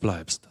Gesetz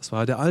bleibst, das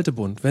war der alte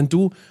Bund, wenn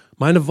du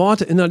meine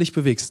Worte innerlich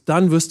bewegst,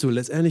 dann wirst du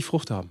letztendlich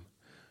Frucht haben.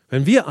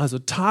 Wenn wir also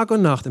Tag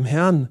und Nacht im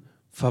Herrn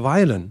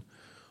verweilen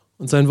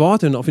und sein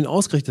Wort auf ihn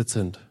ausgerichtet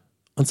sind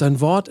und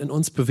sein Wort in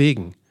uns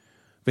bewegen,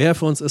 wer er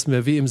für uns ist und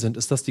wer wir ihm sind,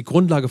 ist das die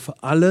Grundlage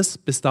für alles,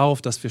 bis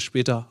darauf, dass wir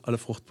später alle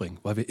Frucht bringen,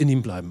 weil wir in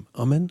ihm bleiben.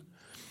 Amen.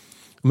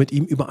 Und mit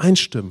ihm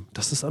übereinstimmen.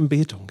 Das ist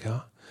Anbetung,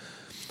 ja.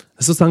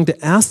 Das ist sozusagen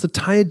der erste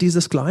Teil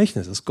dieses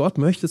Gleichnisses. Gott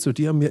möchte zu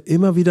dir und mir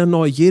immer wieder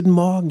neu, jeden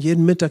Morgen,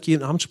 jeden Mittag,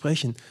 jeden Abend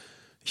sprechen.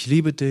 Ich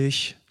liebe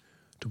dich,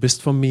 du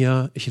bist von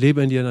mir, ich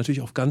lebe in dir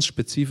natürlich auf ganz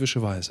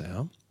spezifische Weise.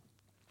 Ja?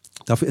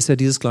 Dafür ist ja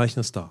dieses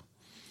Gleichnis da.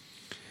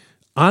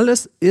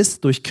 Alles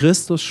ist durch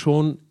Christus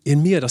schon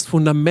in mir. Das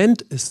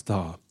Fundament ist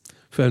da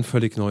für ein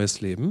völlig neues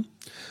Leben.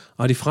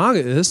 Aber die Frage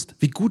ist,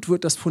 wie gut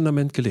wird das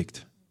Fundament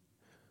gelegt?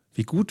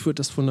 Wie gut wird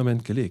das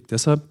Fundament gelegt?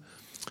 Deshalb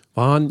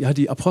waren ja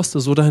die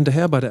Apostel so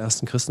dahinterher bei der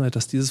ersten Christenheit,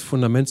 dass dieses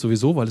Fundament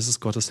sowieso, weil es ist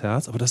Gottes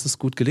Herz, aber dass es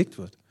gut gelegt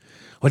wird.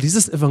 Weil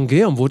dieses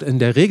Evangelium wurde in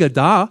der Regel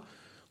da,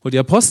 wo die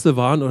Apostel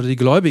waren oder die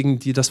Gläubigen,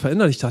 die das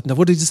verinnerlicht hatten, da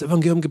wurde dieses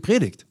Evangelium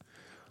gepredigt.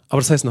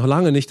 Aber das heißt noch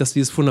lange nicht, dass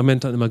dieses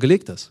Fundament dann immer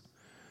gelegt ist.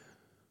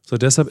 So,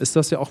 deshalb ist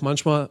das ja auch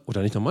manchmal,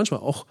 oder nicht nur manchmal,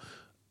 auch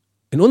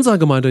in unserer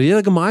Gemeinde, in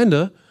jeder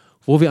Gemeinde,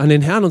 wo wir an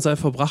den Herrn und sein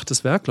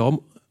verbrachtes Werk glauben,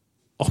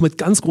 auch mit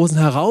ganz großen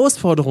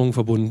Herausforderungen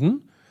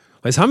verbunden.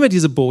 Weil jetzt haben wir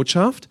diese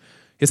Botschaft,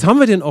 jetzt haben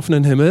wir den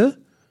offenen Himmel,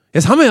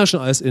 jetzt haben wir ja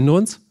schon alles in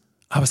uns,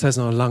 aber es heißt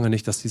noch lange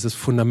nicht, dass dieses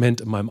Fundament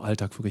in meinem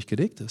Alltag wirklich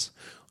gelegt ist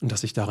und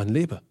dass ich darin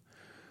lebe.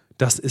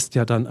 Das ist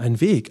ja dann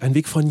ein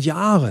Weg von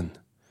Jahren.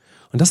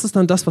 Und das ist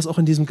dann das, was auch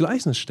in diesem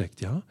Gleichnis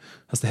steckt, ja?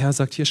 Dass der Herr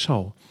sagt, hier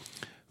schau,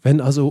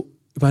 wenn also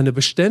über eine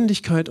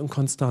Beständigkeit und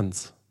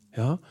Konstanz,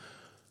 ja,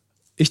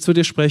 ich zu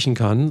dir sprechen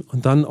kann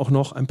und dann auch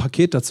noch ein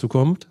Paket dazu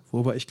kommt,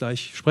 worüber ich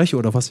gleich spreche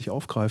oder was ich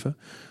aufgreife,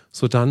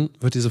 so dann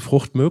wird diese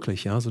Frucht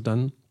möglich, ja, so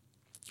dann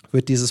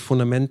wird dieses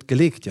Fundament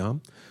gelegt, ja.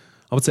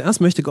 Aber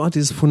zuerst möchte Gott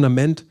dieses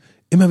Fundament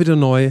immer wieder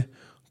neu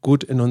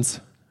gut in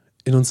uns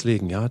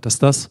legen, ja, dass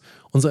das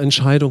unsere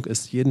Entscheidung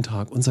ist, jeden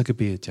Tag, unser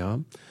Gebet, ja.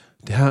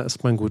 Der Herr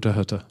ist mein guter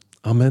Hirte.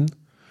 Amen.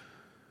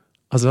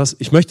 Also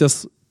ich möchte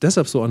das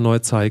deshalb so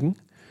erneut zeigen,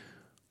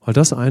 weil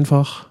das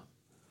einfach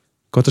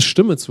Gottes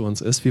Stimme zu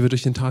uns ist, wie wir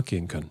durch den Tag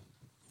gehen können.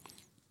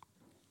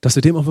 Dass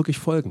wir dem auch wirklich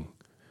folgen.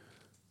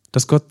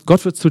 Dass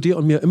Gott wird zu dir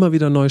und mir immer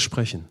wieder neu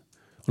sprechen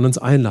und uns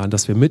einladen,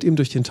 dass wir mit ihm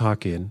durch den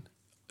Tag gehen,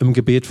 im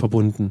Gebet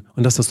verbunden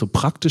und dass das so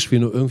praktisch wie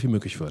nur irgendwie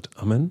möglich wird.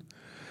 Amen.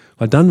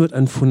 Weil dann wird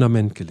ein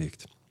Fundament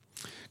gelegt.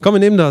 Komm, wir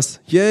nehmen das.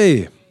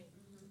 Yay.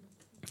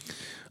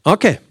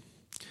 Okay.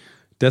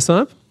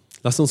 Deshalb,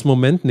 lasst uns einen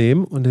Moment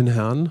nehmen und den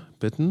Herrn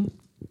bitten,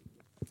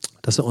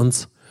 dass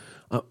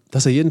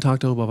er jeden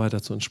Tag darüber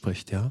weiter zu uns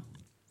spricht, ja?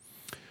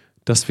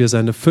 Dass wir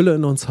seine Fülle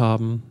in uns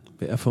haben,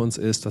 wer er für uns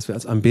ist, dass wir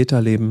als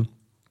Anbeter leben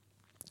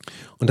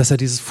und dass er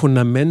dieses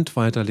Fundament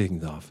weiterlegen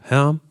darf.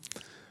 Herr,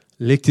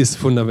 leg dieses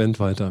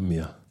Fundament weiter an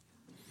mir.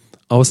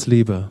 Aus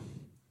Liebe.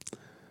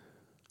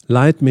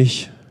 Leit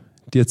mich,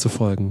 dir zu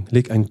folgen.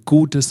 Leg ein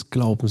gutes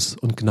Glaubens-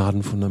 und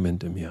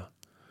Gnadenfundament in mir.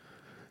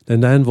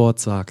 Denn dein Wort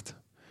sagt,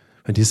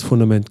 wenn dieses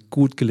Fundament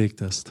gut gelegt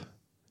ist,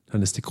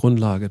 dann ist die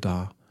Grundlage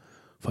da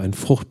für ein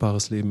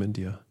fruchtbares Leben in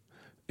dir.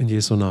 In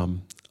Jesu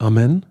Namen.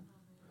 Amen.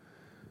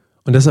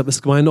 Und deshalb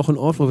ist Gemeinde auch ein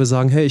Ort, wo wir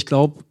sagen, hey, ich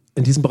glaube,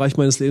 in diesem Bereich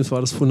meines Lebens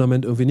war das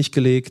Fundament irgendwie nicht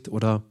gelegt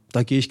oder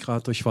da gehe ich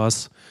gerade durch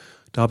was,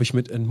 da habe ich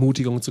mit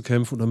Entmutigung zu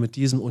kämpfen oder mit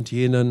diesem und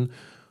jenen.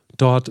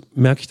 Dort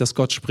merke ich, dass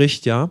Gott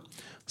spricht, ja.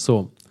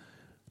 So,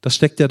 das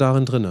steckt ja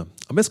darin drin.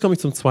 Aber jetzt komme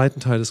ich zum zweiten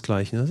Teil des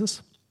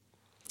Gleichnisses.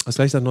 Das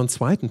Gleichnis hat noch einen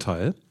zweiten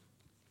Teil.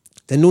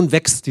 Denn nun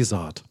wächst die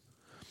Saat.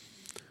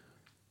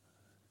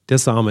 Der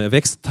Same, er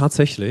wächst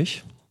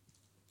tatsächlich.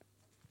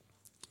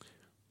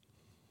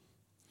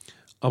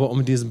 Aber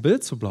um in diesem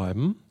Bild zu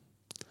bleiben,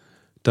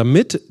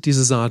 damit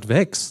diese Saat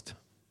wächst,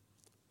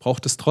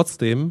 braucht es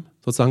trotzdem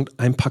sozusagen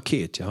ein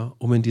Paket, ja,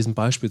 um in diesem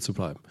Beispiel zu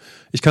bleiben.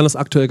 Ich kann das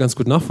aktuell ganz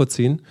gut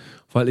nachvollziehen,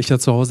 weil ich ja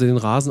zu Hause den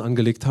Rasen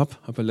angelegt habe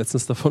ja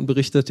letztens davon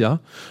berichtet, ja.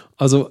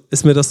 Also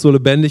ist mir das so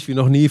lebendig wie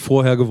noch nie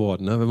vorher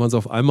geworden, ne? Wenn man so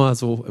auf einmal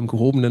so im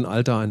gehobenen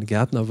Alter ein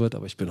Gärtner wird,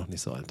 aber ich bin noch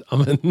nicht so alt.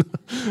 Amen.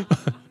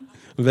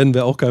 Wenn,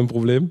 wäre auch kein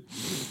Problem.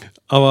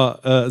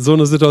 Aber so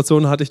eine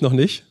Situation hatte ich noch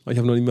nicht, weil ich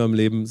habe noch nie in meinem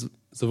Leben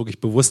so wirklich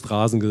bewusst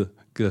Rasen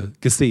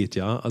gesät,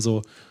 ja.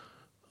 Also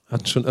wir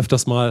hatten schon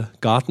öfters mal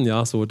Garten,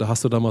 ja, so, da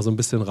hast du da mal so ein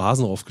bisschen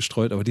Rasen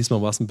aufgestreut, aber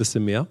diesmal war es ein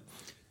bisschen mehr.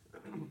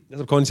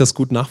 Deshalb konnte ich das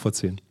gut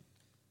nachvollziehen.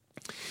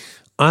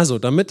 Also,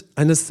 damit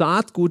eine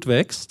Saat gut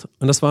wächst,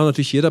 und das war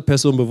natürlich jeder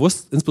Person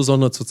bewusst,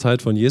 insbesondere zur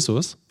Zeit von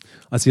Jesus,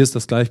 als Jesus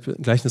das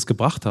Gleichnis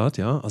gebracht hat,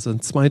 ja, also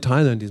in 2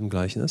 Teile in diesem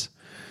Gleichnis.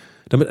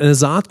 Damit eine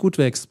Saat gut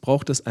wächst,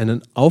 braucht es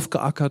einen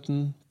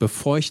aufgeackerten,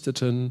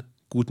 befeuchteten,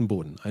 guten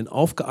Boden. Einen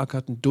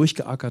aufgeackerten,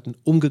 durchgeackerten,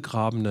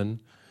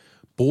 umgegrabenen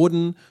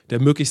Boden, der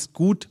möglichst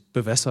gut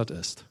bewässert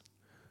ist,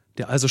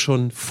 der also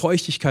schon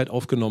Feuchtigkeit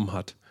aufgenommen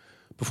hat,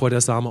 bevor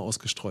der Same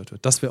ausgestreut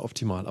wird. Das wäre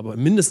optimal. Aber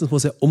mindestens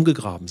muss er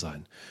umgegraben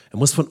sein. Er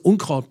muss von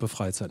Unkraut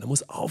befreit sein. Er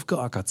muss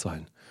aufgeackert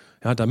sein,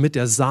 ja, damit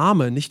der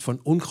Same nicht von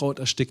Unkraut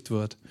erstickt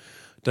wird,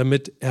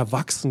 damit er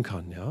wachsen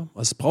kann. Ja.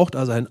 Es braucht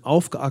also einen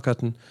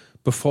aufgeackerten,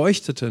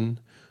 befeuchteten,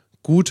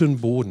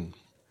 guten Boden.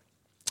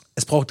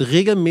 Es braucht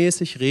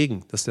regelmäßig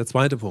Regen. Das ist der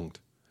zweite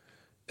Punkt.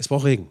 Es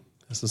braucht Regen.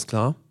 Das ist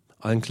klar.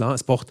 Allen klar.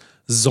 Es braucht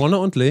Sonne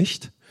und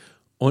Licht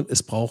und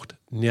es braucht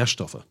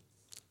Nährstoffe.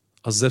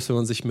 Also selbst wenn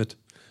man sich mit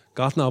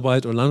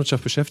Gartenarbeit oder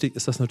Landwirtschaft beschäftigt,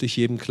 ist das natürlich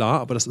jedem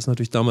klar, aber das ist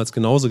natürlich damals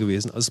genauso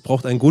gewesen. Also es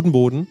braucht einen guten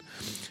Boden,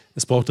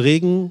 es braucht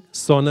Regen,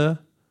 Sonne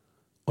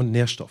und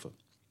Nährstoffe.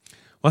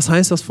 Was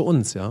heißt das für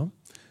uns? Ja?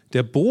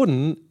 Der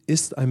Boden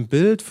ist ein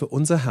Bild für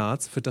unser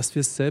Herz, für das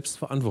wir selbst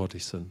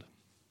verantwortlich sind.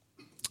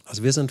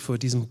 Also wir sind für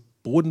diesen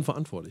Boden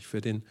verantwortlich,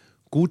 für den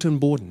guten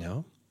Boden.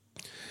 Ja?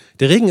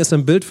 Der Regen ist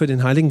ein Bild für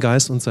den Heiligen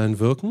Geist und sein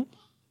Wirken.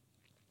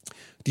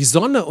 Die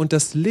Sonne und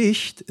das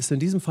Licht ist in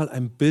diesem Fall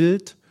ein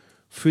Bild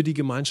für die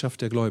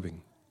Gemeinschaft der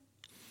Gläubigen.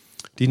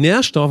 Die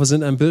Nährstoffe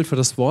sind ein Bild für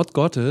das Wort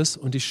Gottes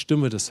und die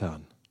Stimme des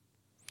Herrn.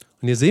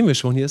 Und hier sehen wir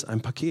schon, hier ist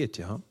ein Paket.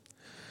 Ja?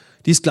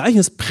 Dieses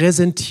Gleichnis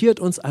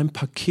präsentiert uns ein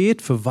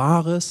Paket für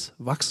wahres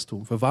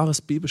Wachstum, für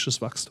wahres biblisches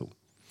Wachstum.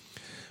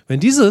 Wenn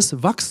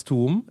dieses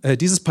Wachstum,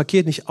 dieses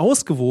Paket nicht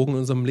ausgewogen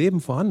in unserem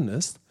Leben vorhanden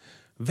ist,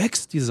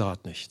 wächst die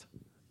Saat nicht.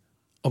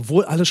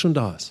 Obwohl alles schon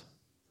da ist.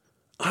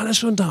 Alles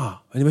schon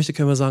da. Wenn ich möchte,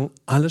 können wir sagen,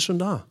 alles schon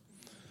da.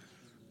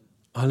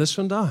 Alles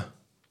schon da.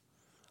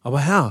 Aber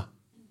Herr,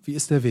 wie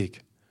ist der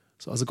Weg?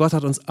 So, also Gott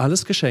hat uns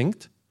alles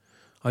geschenkt,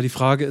 aber die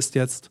Frage ist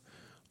jetzt,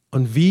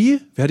 und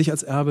wie werde ich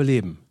als Erbe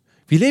leben?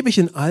 Wie lebe ich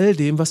in all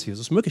dem, was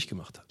Jesus möglich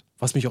gemacht hat?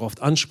 Was mich auch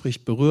oft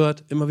anspricht,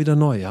 berührt, immer wieder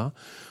neu, ja?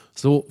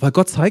 So, weil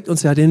Gott zeigt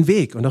uns ja den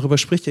Weg und darüber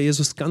spricht ja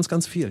Jesus ganz,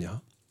 ganz viel,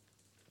 ja?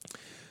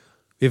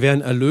 Wir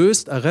werden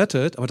erlöst,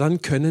 errettet, aber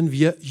dann können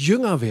wir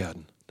Jünger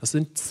werden. Das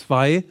sind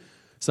 2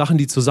 Sachen,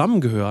 die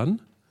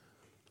zusammengehören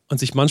und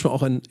sich manchmal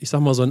auch in, ich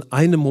sag mal so in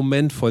einem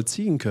Moment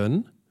vollziehen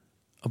können,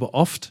 aber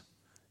oft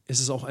ist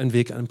es auch ein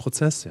Weg, ein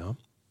Prozess, ja.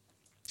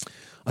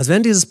 Also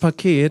wenn dieses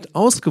Paket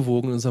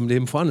ausgewogen in unserem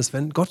Leben vorhanden ist,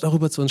 wenn Gott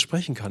darüber zu uns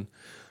sprechen kann,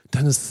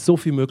 dann ist so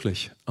viel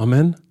möglich.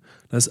 Amen.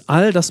 Dann ist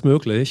all das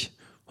möglich,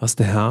 was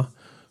der Herr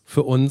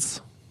für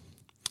uns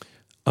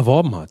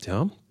erworben hat,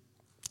 ja.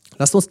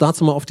 Lasst uns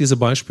dazu mal auf diese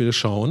Beispiele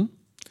schauen.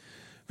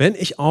 Wenn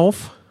ich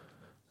auf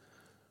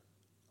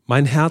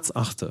mein Herz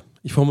achte,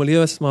 ich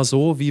formuliere es mal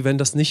so, wie wenn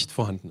das nicht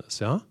vorhanden ist,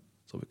 ja.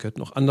 So, wir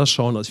könnten auch anders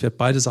schauen, also ich werde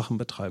beide Sachen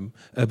betrachten,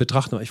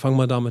 aber ich fange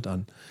mal damit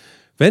an.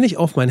 Wenn ich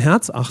auf mein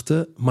Herz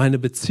achte, meine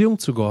Beziehung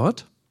zu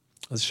Gott,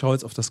 also ich schaue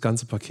jetzt auf das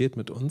ganze Paket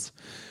mit uns,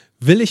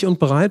 willig und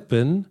bereit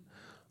bin,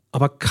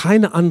 aber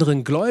keine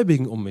anderen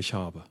Gläubigen um mich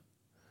habe,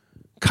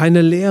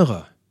 keine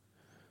Lehre,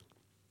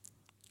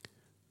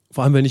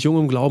 vor allem wenn ich jung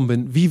im Glauben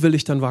bin, wie will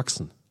ich dann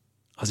wachsen?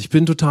 Also ich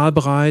bin total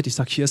bereit, ich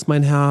sage, hier ist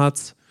mein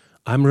Herz,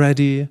 I'm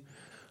ready.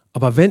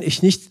 Aber wenn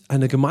ich nicht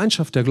eine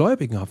Gemeinschaft der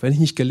Gläubigen habe, wenn ich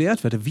nicht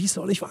gelehrt werde, wie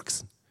soll ich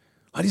wachsen?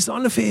 Weil die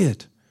Sonne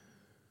fehlt.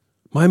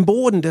 Mein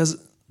Boden,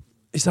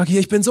 ich sage hier,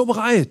 ich bin so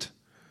bereit.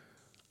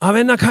 Aber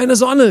wenn da keine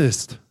Sonne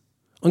ist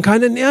und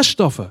keine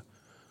Nährstoffe,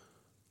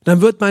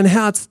 dann wird mein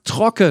Herz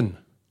trocken.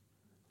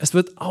 Es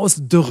wird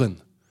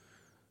ausdürren.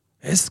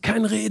 Es ist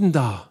kein Reden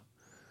da,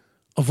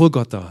 obwohl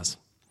Gott da ist.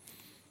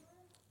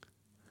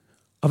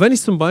 Aber wenn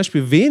ich zum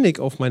Beispiel wenig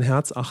auf mein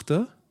Herz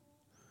achte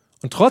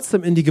und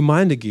trotzdem in die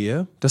Gemeinde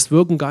gehe, das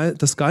Wirken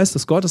des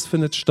Geistes Gottes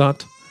findet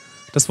statt,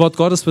 das Wort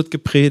Gottes wird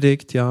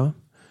gepredigt, ja,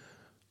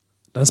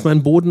 dann ist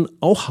mein Boden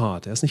auch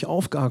hart, er ist nicht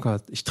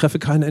aufgeackert, ich treffe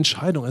keine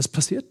Entscheidung, es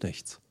passiert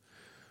nichts.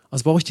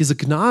 Also brauche ich diese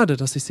Gnade,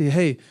 dass ich sehe,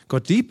 hey,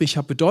 Gott liebt mich, ich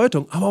habe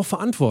Bedeutung, aber auch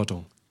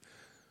Verantwortung.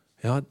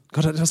 Ja,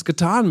 Gott hat etwas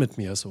getan mit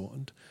mir so,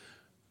 und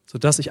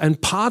sodass ich einen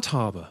Part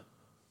habe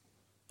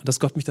und dass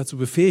Gott mich dazu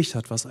befähigt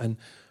hat, was ein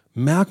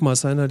Merkmal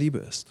seiner Liebe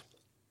ist.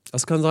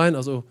 Das kann sein,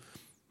 also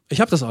ich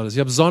habe das alles, ich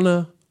habe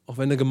Sonne, auch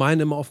wenn eine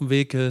Gemeinde immer auf dem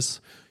Weg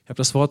ist, ich habe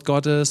das Wort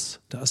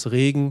Gottes, da ist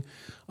Regen,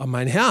 aber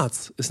mein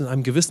Herz ist in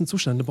einem gewissen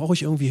Zustand, da brauche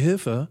ich irgendwie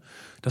Hilfe,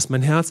 dass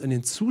mein Herz in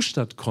den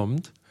Zustand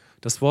kommt,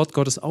 das Wort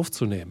Gottes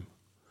aufzunehmen.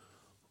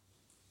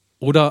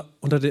 Oder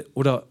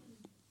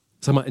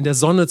sag mal, in der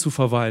Sonne zu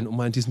verweilen, um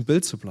mal in diesem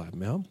Bild zu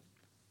bleiben. Ja?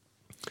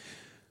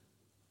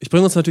 Ich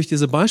bringe uns natürlich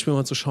diese Beispiele, um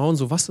mal zu schauen,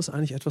 so, was ist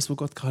eigentlich etwas, wo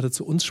Gott gerade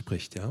zu uns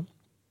spricht. Ja? Und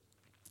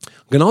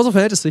genauso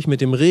verhält es sich mit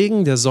dem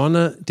Regen, der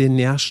Sonne, den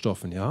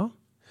Nährstoffen. Ja?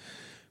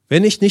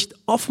 Wenn ich nicht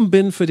offen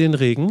bin für den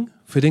Regen,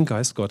 für den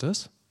Geist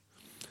Gottes,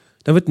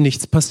 dann wird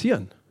nichts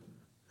passieren.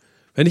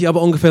 Wenn ich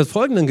aber ungefähr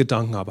folgenden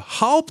Gedanken habe,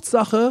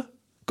 Hauptsache,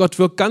 Gott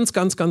wirkt ganz,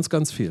 ganz, ganz,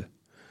 ganz viel.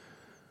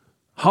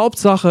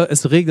 Hauptsache,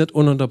 es regnet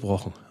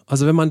ununterbrochen.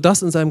 Also wenn man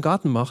das in seinem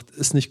Garten macht,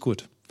 ist nicht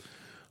gut.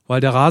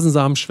 Weil der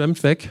Rasensamen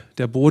schwemmt weg,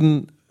 der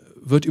Boden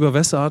wird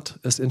überwässert,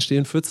 es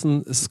entstehen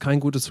Pfützen, es ist kein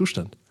guter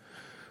Zustand.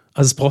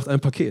 Also es braucht ein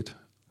Paket.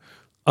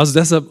 Also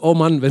deshalb, oh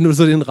Mann, wenn du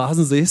so den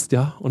Rasen siehst,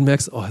 ja, und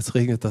merkst, oh, jetzt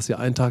regnet das ja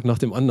einen Tag nach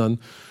dem anderen,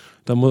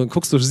 dann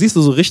siehst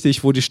du so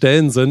richtig, wo die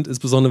Stellen sind,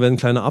 insbesondere wenn ein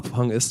kleiner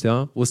Abhang ist,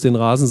 ja, wo es den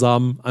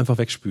Rasensamen einfach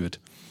wegspült.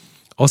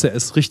 Außer er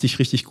ist richtig,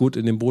 richtig gut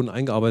in den Boden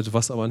eingearbeitet,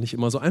 was aber nicht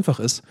immer so einfach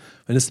ist,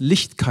 wenn es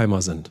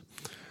Lichtkeimer sind.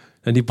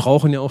 Denn die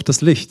brauchen ja auch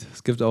das Licht.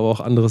 Es gibt aber auch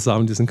andere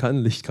Samen, die sind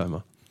keine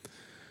Lichtkeimer.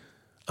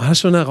 Aber das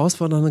ist schon ein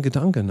herausfordernder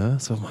Gedanke, ne?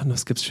 So, Mann,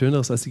 was gibt's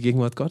Schöneres als die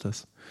Gegenwart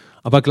Gottes?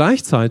 Aber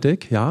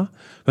gleichzeitig, ja,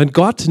 wenn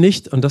Gott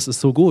nicht, und das ist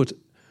so gut,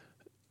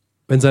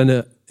 wenn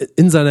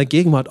in seiner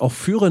Gegenwart auch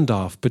führen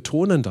darf,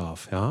 betonen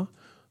darf, ja,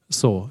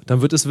 so,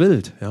 dann wird es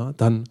wild, ja,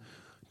 dann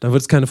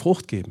wird es keine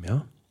Frucht geben,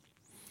 ja.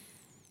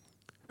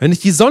 Wenn ich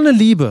die Sonne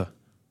liebe,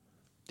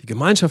 die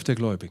Gemeinschaft der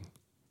Gläubigen,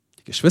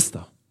 die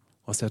Geschwister,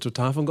 was ja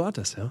total von Gott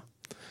ist, ja.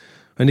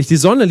 Wenn ich die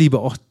Sonne liebe,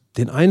 auch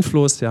den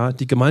Einfluss, ja,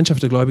 die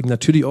Gemeinschaft der Gläubigen,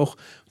 natürlich auch,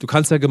 du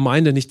kannst ja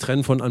Gemeinde nicht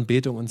trennen von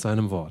Anbetung und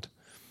seinem Wort.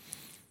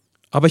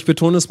 Aber ich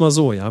betone es mal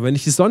so, ja, wenn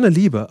ich die Sonne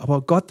liebe,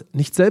 aber Gott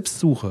nicht selbst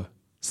suche,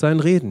 sein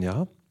Reden,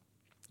 ja,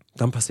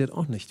 dann passiert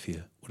auch nicht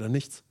viel oder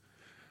nichts.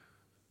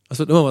 Es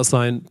wird immer was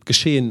sein,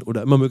 geschehen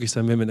oder immer möglich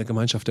sein, wenn wir in der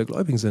Gemeinschaft der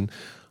Gläubigen sind.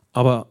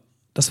 Aber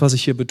das, was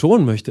ich hier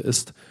betonen möchte,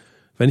 ist,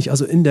 wenn ich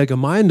also in der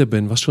Gemeinde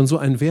bin, was schon so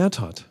einen Wert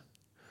hat,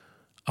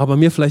 aber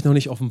mir vielleicht noch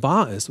nicht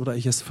offenbar ist oder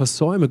ich es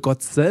versäume,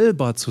 Gott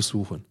selber zu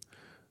suchen,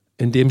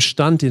 in dem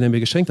Stand, den er mir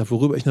geschenkt hat,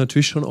 worüber ich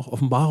natürlich schon auch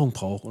Offenbarung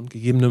brauche und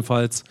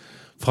gegebenenfalls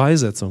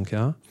Freisetzung,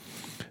 ja,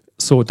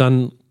 so,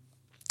 dann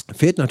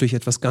fehlt natürlich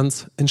etwas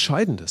ganz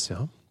Entscheidendes,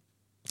 ja.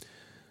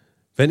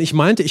 Wenn ich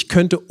meinte, ich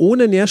könnte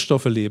ohne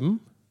Nährstoffe leben,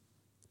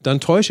 dann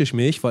täusche ich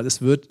mich, weil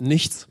es wird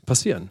nichts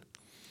passieren.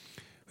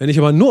 Wenn ich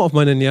aber nur auf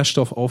meine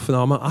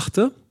Nährstoffaufnahme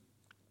achte,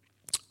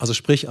 also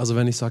sprich, also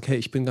wenn ich sage, hey,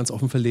 ich bin ganz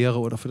offen für Lehre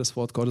oder für das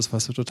Wort Gottes,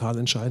 was so total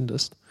entscheidend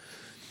ist.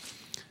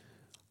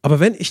 Aber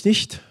wenn ich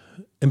nicht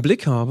im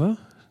Blick habe,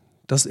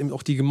 dass eben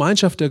auch die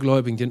Gemeinschaft der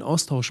Gläubigen den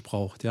Austausch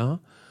braucht, ja,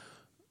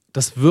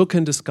 das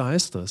Wirken des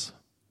Geistes,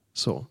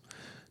 so,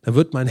 dann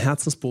wird mein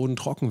Herzensboden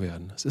trocken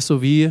werden. Es ist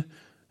so wie,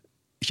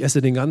 ich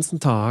esse den ganzen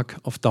Tag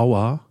auf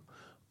Dauer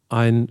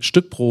ein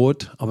Stück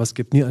Brot, aber es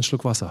gibt nie einen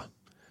Schluck Wasser.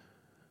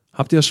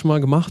 Habt ihr das schon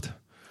mal gemacht?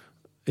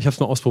 Ich habe es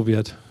mal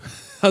ausprobiert.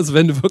 Also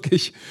wenn du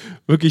wirklich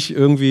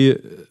irgendwie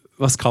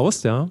was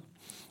kaust, ja,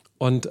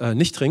 und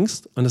nicht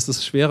trinkst und es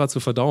ist schwerer zu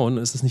verdauen,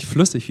 es ist nicht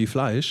flüssig wie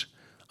Fleisch,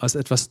 als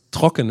etwas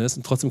Trockenes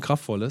und trotzdem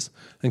Kraftvolles,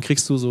 dann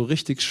kriegst du so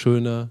richtig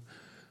schöne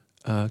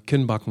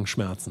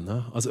Kinnbackenschmerzen.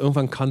 Ne? Also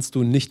irgendwann kannst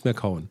du nicht mehr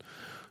kauen.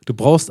 Du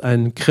brauchst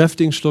einen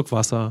kräftigen Schluck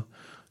Wasser,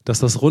 dass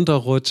das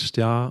runterrutscht,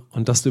 ja,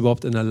 und dass du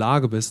überhaupt in der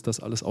Lage bist, das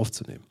alles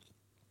aufzunehmen.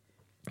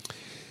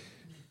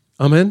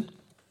 Amen.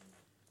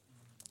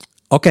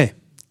 Okay,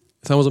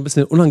 jetzt haben wir so ein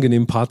bisschen den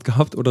unangenehmen Part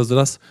gehabt oder so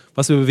das,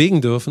 was wir bewegen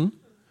dürfen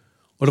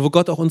oder wo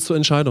Gott auch uns zu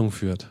Entscheidungen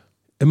führt.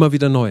 Immer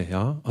wieder neu,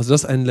 ja. Also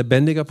das ist ein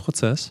lebendiger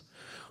Prozess.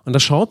 Und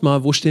da schaut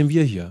mal, wo stehen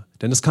wir hier?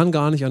 Denn es kann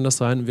gar nicht anders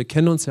sein. Wir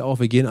kennen uns ja auch,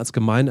 wir gehen als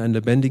Gemeinde einen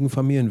lebendigen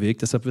Familienweg.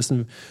 Deshalb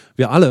wissen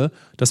wir alle,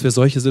 dass wir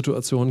solche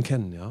Situationen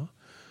kennen, ja.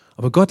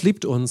 Aber Gott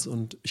liebt uns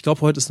und ich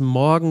glaube, heute ist ein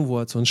Morgen, wo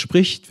er zu uns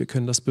spricht. Wir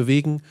können das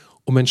bewegen,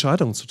 um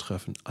Entscheidungen zu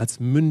treffen, als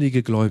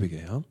mündige Gläubige.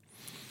 Ja?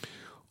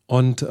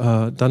 Und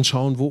dann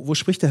schauen, wo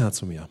spricht der Herr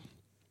zu mir?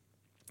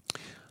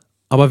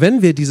 Aber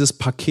wenn wir dieses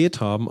Paket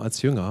haben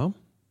als Jünger,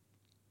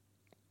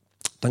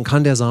 dann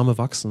kann der Same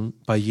wachsen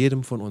bei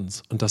jedem von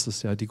uns. Und das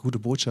ist ja die gute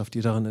Botschaft,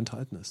 die darin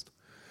enthalten ist.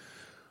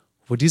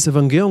 Wo dieses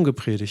Evangelium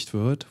gepredigt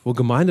wird, wo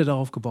Gemeinde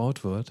darauf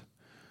gebaut wird,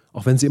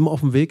 auch wenn sie immer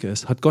auf dem Weg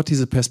ist, hat Gott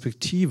diese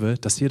Perspektive,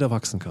 dass jeder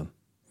wachsen kann.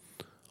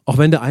 Auch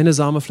wenn der eine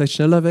Same vielleicht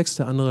schneller wächst,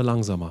 der andere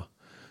langsamer.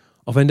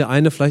 Auch wenn der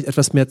eine vielleicht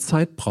etwas mehr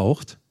Zeit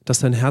braucht, dass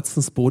sein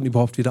Herzensboden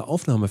überhaupt wieder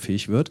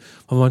aufnahmefähig wird,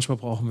 weil manchmal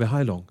brauchen wir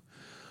Heilung.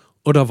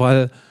 Oder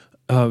weil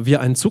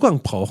wir einen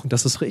Zugang brauchen,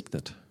 dass es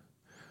regnet.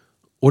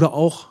 Oder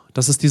auch,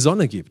 dass es die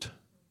Sonne gibt.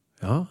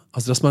 Ja?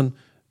 Also, dass man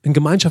in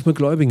Gemeinschaft mit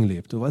Gläubigen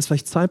lebt. Du weißt,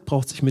 vielleicht Zeit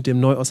braucht, sich mit dem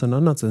neu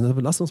auseinanderzusetzen.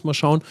 Aber lass uns mal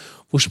schauen,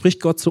 wo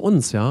spricht Gott zu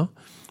uns, ja?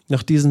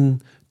 Nach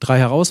diesen 3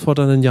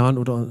 herausfordernden Jahren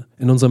oder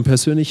in unserem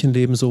persönlichen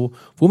Leben so,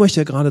 wo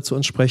möchte er gerade zu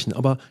uns sprechen?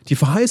 Aber die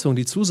Verheißung,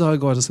 die Zusage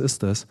Gottes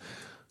ist es,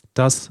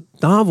 dass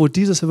da, wo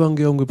dieses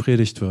Evangelium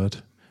gepredigt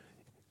wird,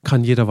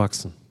 kann jeder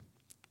wachsen.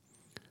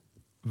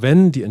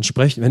 Wenn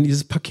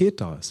dieses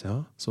Paket da ist,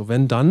 ja? So,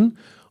 wenn dann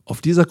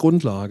auf dieser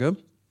Grundlage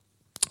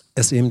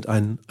es eben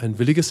ein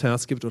williges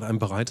Herz gibt oder ein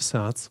bereites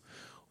Herz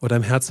oder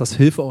ein Herz, das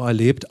Hilfe auch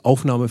erlebt,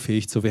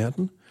 aufnahmefähig zu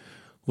werden,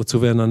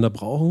 wozu wir einander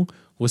brauchen,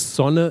 wo es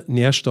Sonne,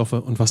 Nährstoffe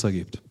und Wasser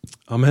gibt.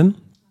 Amen.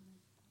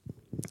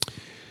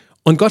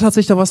 Und Gott hat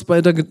sich da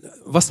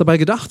was dabei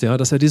gedacht, ja,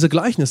 dass er diese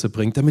Gleichnisse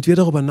bringt, damit wir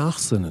darüber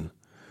nachsinnen,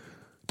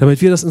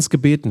 damit wir das ins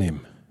Gebet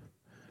nehmen.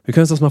 Wir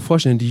können uns das mal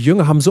vorstellen, die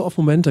Jünger haben so oft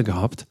Momente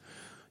gehabt,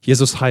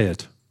 Jesus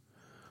heilt.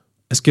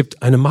 Es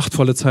gibt eine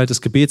machtvolle Zeit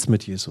des Gebets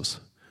mit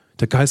Jesus.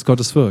 Der Geist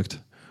Gottes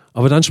wirkt.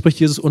 Aber dann spricht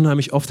Jesus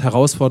unheimlich oft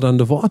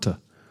herausfordernde Worte.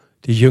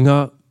 Die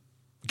Jünger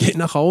gehen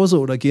nach Hause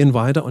oder gehen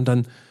weiter und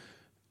dann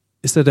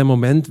ist ja der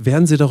Moment,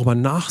 werden sie darüber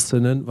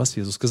nachsinnen, was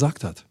Jesus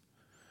gesagt hat.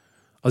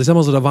 Also ich sag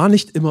mal so, da war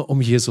nicht immer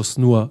um Jesus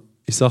nur,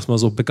 ich sag's mal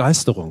so,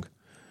 Begeisterung.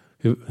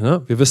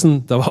 Wir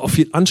wissen, da war auch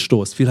viel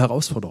Anstoß, viel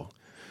Herausforderung.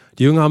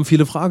 Die Jünger haben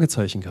viele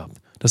Fragezeichen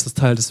gehabt. Das ist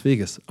Teil des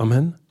Weges.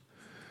 Amen.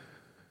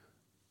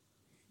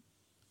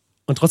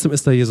 Und trotzdem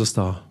ist da Jesus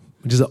da.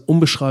 Mit dieser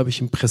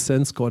unbeschreiblichen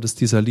Präsenz Gottes,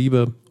 dieser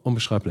Liebe,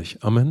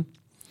 unbeschreiblich. Amen.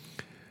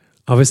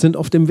 Aber wir sind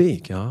auf dem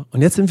Weg, ja.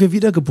 Und jetzt sind wir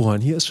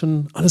wiedergeboren. Hier ist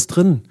schon alles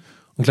drin.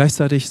 Und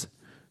gleichzeitig,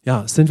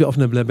 ja, sind wir auf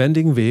einem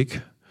lebendigen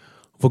Weg,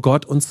 wo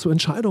Gott uns zu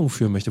Entscheidungen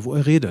führen möchte, wo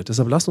er redet.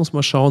 Deshalb lasst uns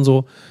mal schauen,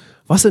 so,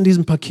 was in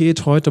diesem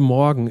Paket heute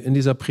Morgen, in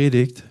dieser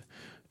Predigt,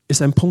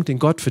 ist ein Punkt, den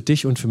Gott für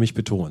dich und für mich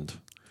betont,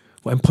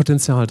 wo ein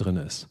Potenzial drin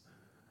ist.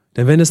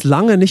 Denn wenn es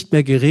lange nicht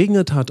mehr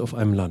geregnet hat auf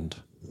einem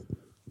Land,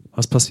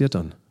 was passiert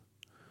dann?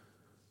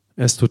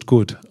 Es tut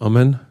gut.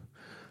 Amen.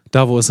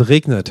 Da, wo es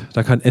regnet,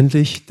 da kann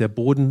endlich der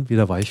Boden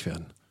wieder weich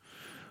werden.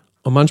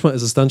 Und manchmal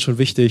ist es dann schon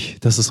wichtig,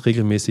 dass es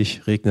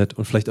regelmäßig regnet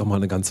und vielleicht auch mal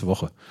eine ganze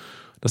Woche.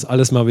 Dass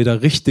alles mal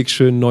wieder richtig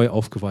schön neu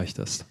aufgeweicht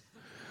ist.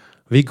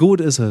 Wie gut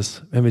ist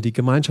es, wenn wir die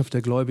Gemeinschaft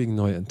der Gläubigen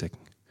neu entdecken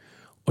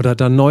oder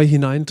da neu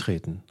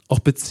hineintreten, auch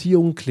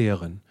Beziehungen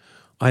klären,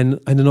 eine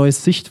neue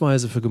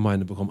Sichtweise für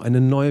Gemeinde bekommen,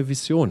 eine neue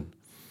Vision,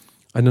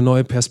 eine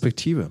neue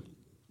Perspektive.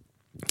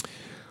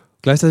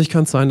 Gleichzeitig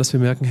kann es sein, dass wir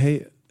merken,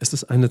 hey, es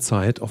ist eine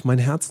Zeit, auf mein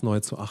Herz neu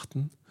zu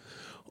achten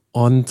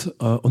und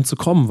zu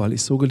kommen, weil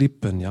ich so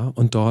geliebt bin, ja,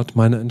 und dort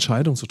meine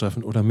Entscheidung zu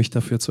treffen oder mich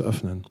dafür zu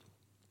öffnen.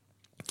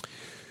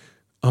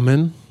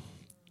 Amen.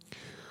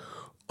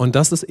 Und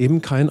das ist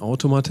eben kein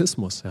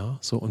Automatismus, ja.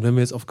 So, und wenn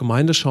wir jetzt auf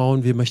Gemeinde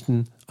schauen, wir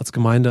möchten als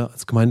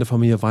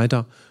Gemeindefamilie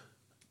weiter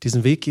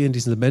diesen Weg gehen,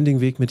 diesen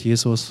lebendigen Weg mit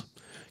Jesus.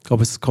 Ich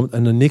glaube, es kommt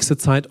eine nächste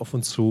Zeit auf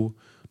uns zu,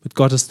 mit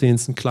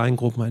Gottesdiensten,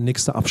 Kleingruppen, ein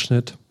nächster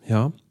Abschnitt,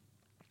 ja.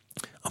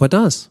 Aber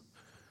das,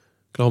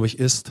 glaube ich,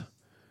 ist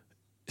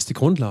die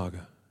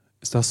Grundlage,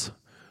 ist das,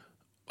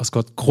 was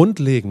Gott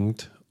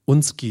grundlegend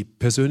uns gibt,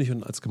 persönlich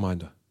und als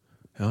Gemeinde.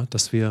 Ja,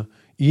 dass wir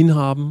ihn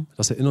haben,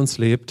 dass er in uns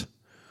lebt.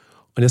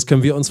 Und jetzt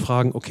können wir uns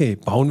fragen, okay,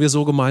 bauen wir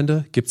so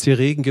Gemeinde? Gibt es hier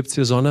Regen, gibt es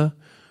hier Sonne?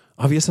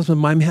 Aber wie ist das mit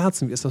meinem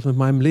Herzen, wie ist das mit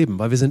meinem Leben?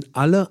 Weil wir sind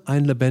alle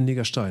ein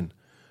lebendiger Stein.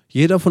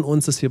 Jeder von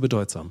uns ist hier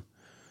bedeutsam.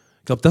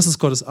 Ich glaube, das ist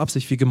Gottes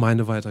Absicht, wie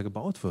Gemeinde weiter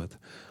gebaut wird.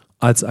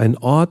 Als ein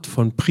Ort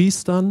von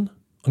Priestern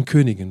und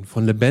Königen,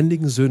 von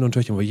lebendigen Söhnen und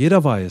Töchtern, wo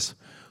jeder weiß,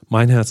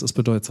 mein Herz ist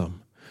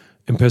bedeutsam.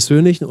 Im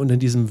Persönlichen und in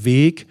diesem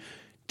Weg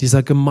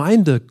dieser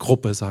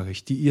Gemeindegruppe,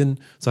 die ihren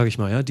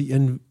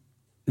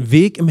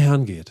Weg im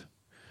Herrn geht,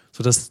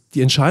 sodass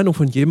die Entscheidung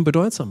von jedem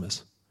bedeutsam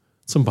ist.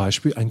 Zum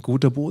Beispiel ein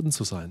guter Boden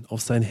zu sein,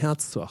 auf sein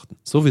Herz zu achten,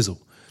 sowieso,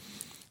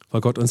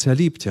 weil Gott uns ja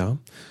liebt, ja.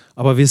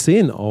 Aber wir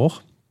sehen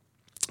auch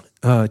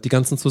die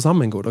ganzen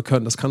Zusammenhänge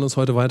das kann uns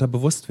heute weiter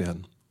bewusst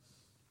werden.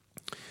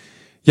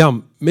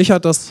 Ja,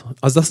 das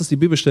ist die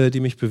Bibelstelle,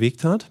 die mich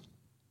bewegt hat.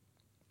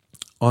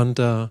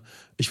 Und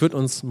ich würde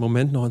uns einen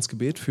Moment noch ins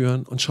Gebet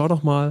führen und schau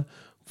doch mal,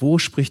 wo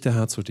spricht der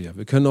Herr zu dir?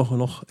 Wir können auch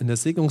noch in der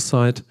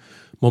Segnungszeit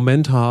einen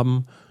Moment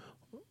haben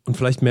und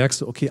vielleicht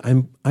merkst du, okay,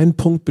 ein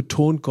Punkt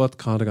betont Gott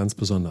gerade ganz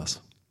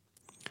besonders.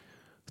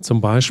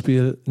 Zum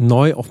Beispiel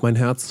neu auf mein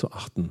Herz zu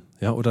achten,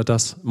 ja, oder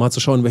das mal zu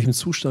schauen, in welchem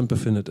Zustand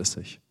befindet es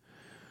sich.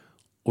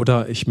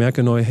 Oder ich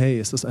merke neu, hey,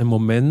 es ist ein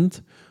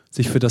Moment,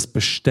 sich für das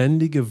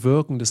beständige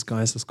Wirken des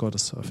Geistes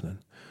Gottes zu öffnen.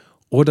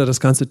 Oder das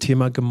ganze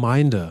Thema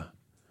Gemeinde,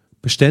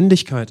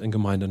 Beständigkeit in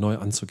Gemeinde neu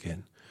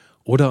anzugehen.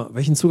 Oder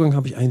welchen Zugang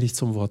habe ich eigentlich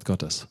zum Wort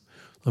Gottes?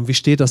 Und wie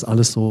steht das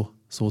alles so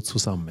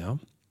zusammen? Ja?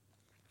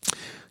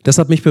 Das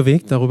hat mich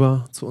bewegt,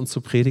 darüber zu uns zu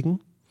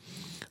predigen.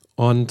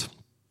 Und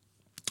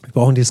wir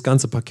brauchen dieses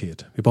ganze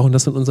Paket. Wir brauchen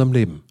das in unserem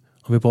Leben.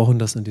 Und wir brauchen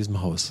das in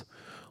diesem Haus.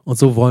 Und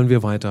so wollen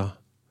wir weiter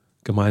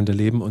Gemeinde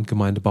leben und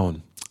Gemeinde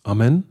bauen.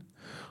 Amen.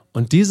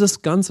 Und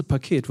dieses ganze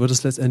Paket wird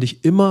es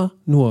letztendlich immer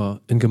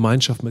nur in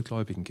Gemeinschaft mit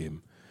Gläubigen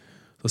geben.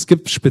 Es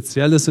gibt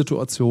spezielle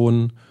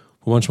Situationen,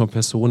 wo manchmal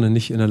Personen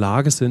nicht in der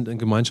Lage sind, in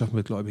Gemeinschaft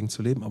mit Gläubigen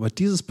zu leben. Aber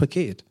dieses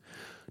Paket,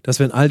 dass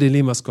wir in all dem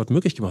leben, was Gott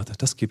möglich gemacht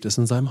hat, das gibt es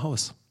in seinem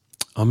Haus.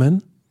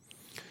 Amen.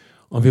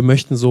 Und wir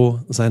möchten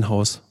so sein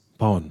Haus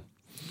bauen.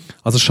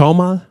 Also schau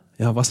mal,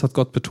 ja, was hat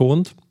Gott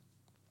betont?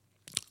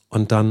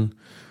 Und dann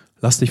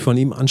lass dich von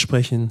ihm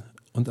ansprechen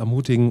und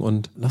ermutigen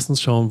und lass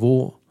uns schauen,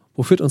 wo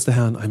führt uns der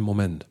Herr in einem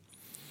Moment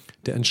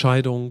der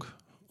Entscheidung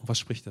und was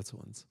spricht er zu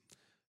uns.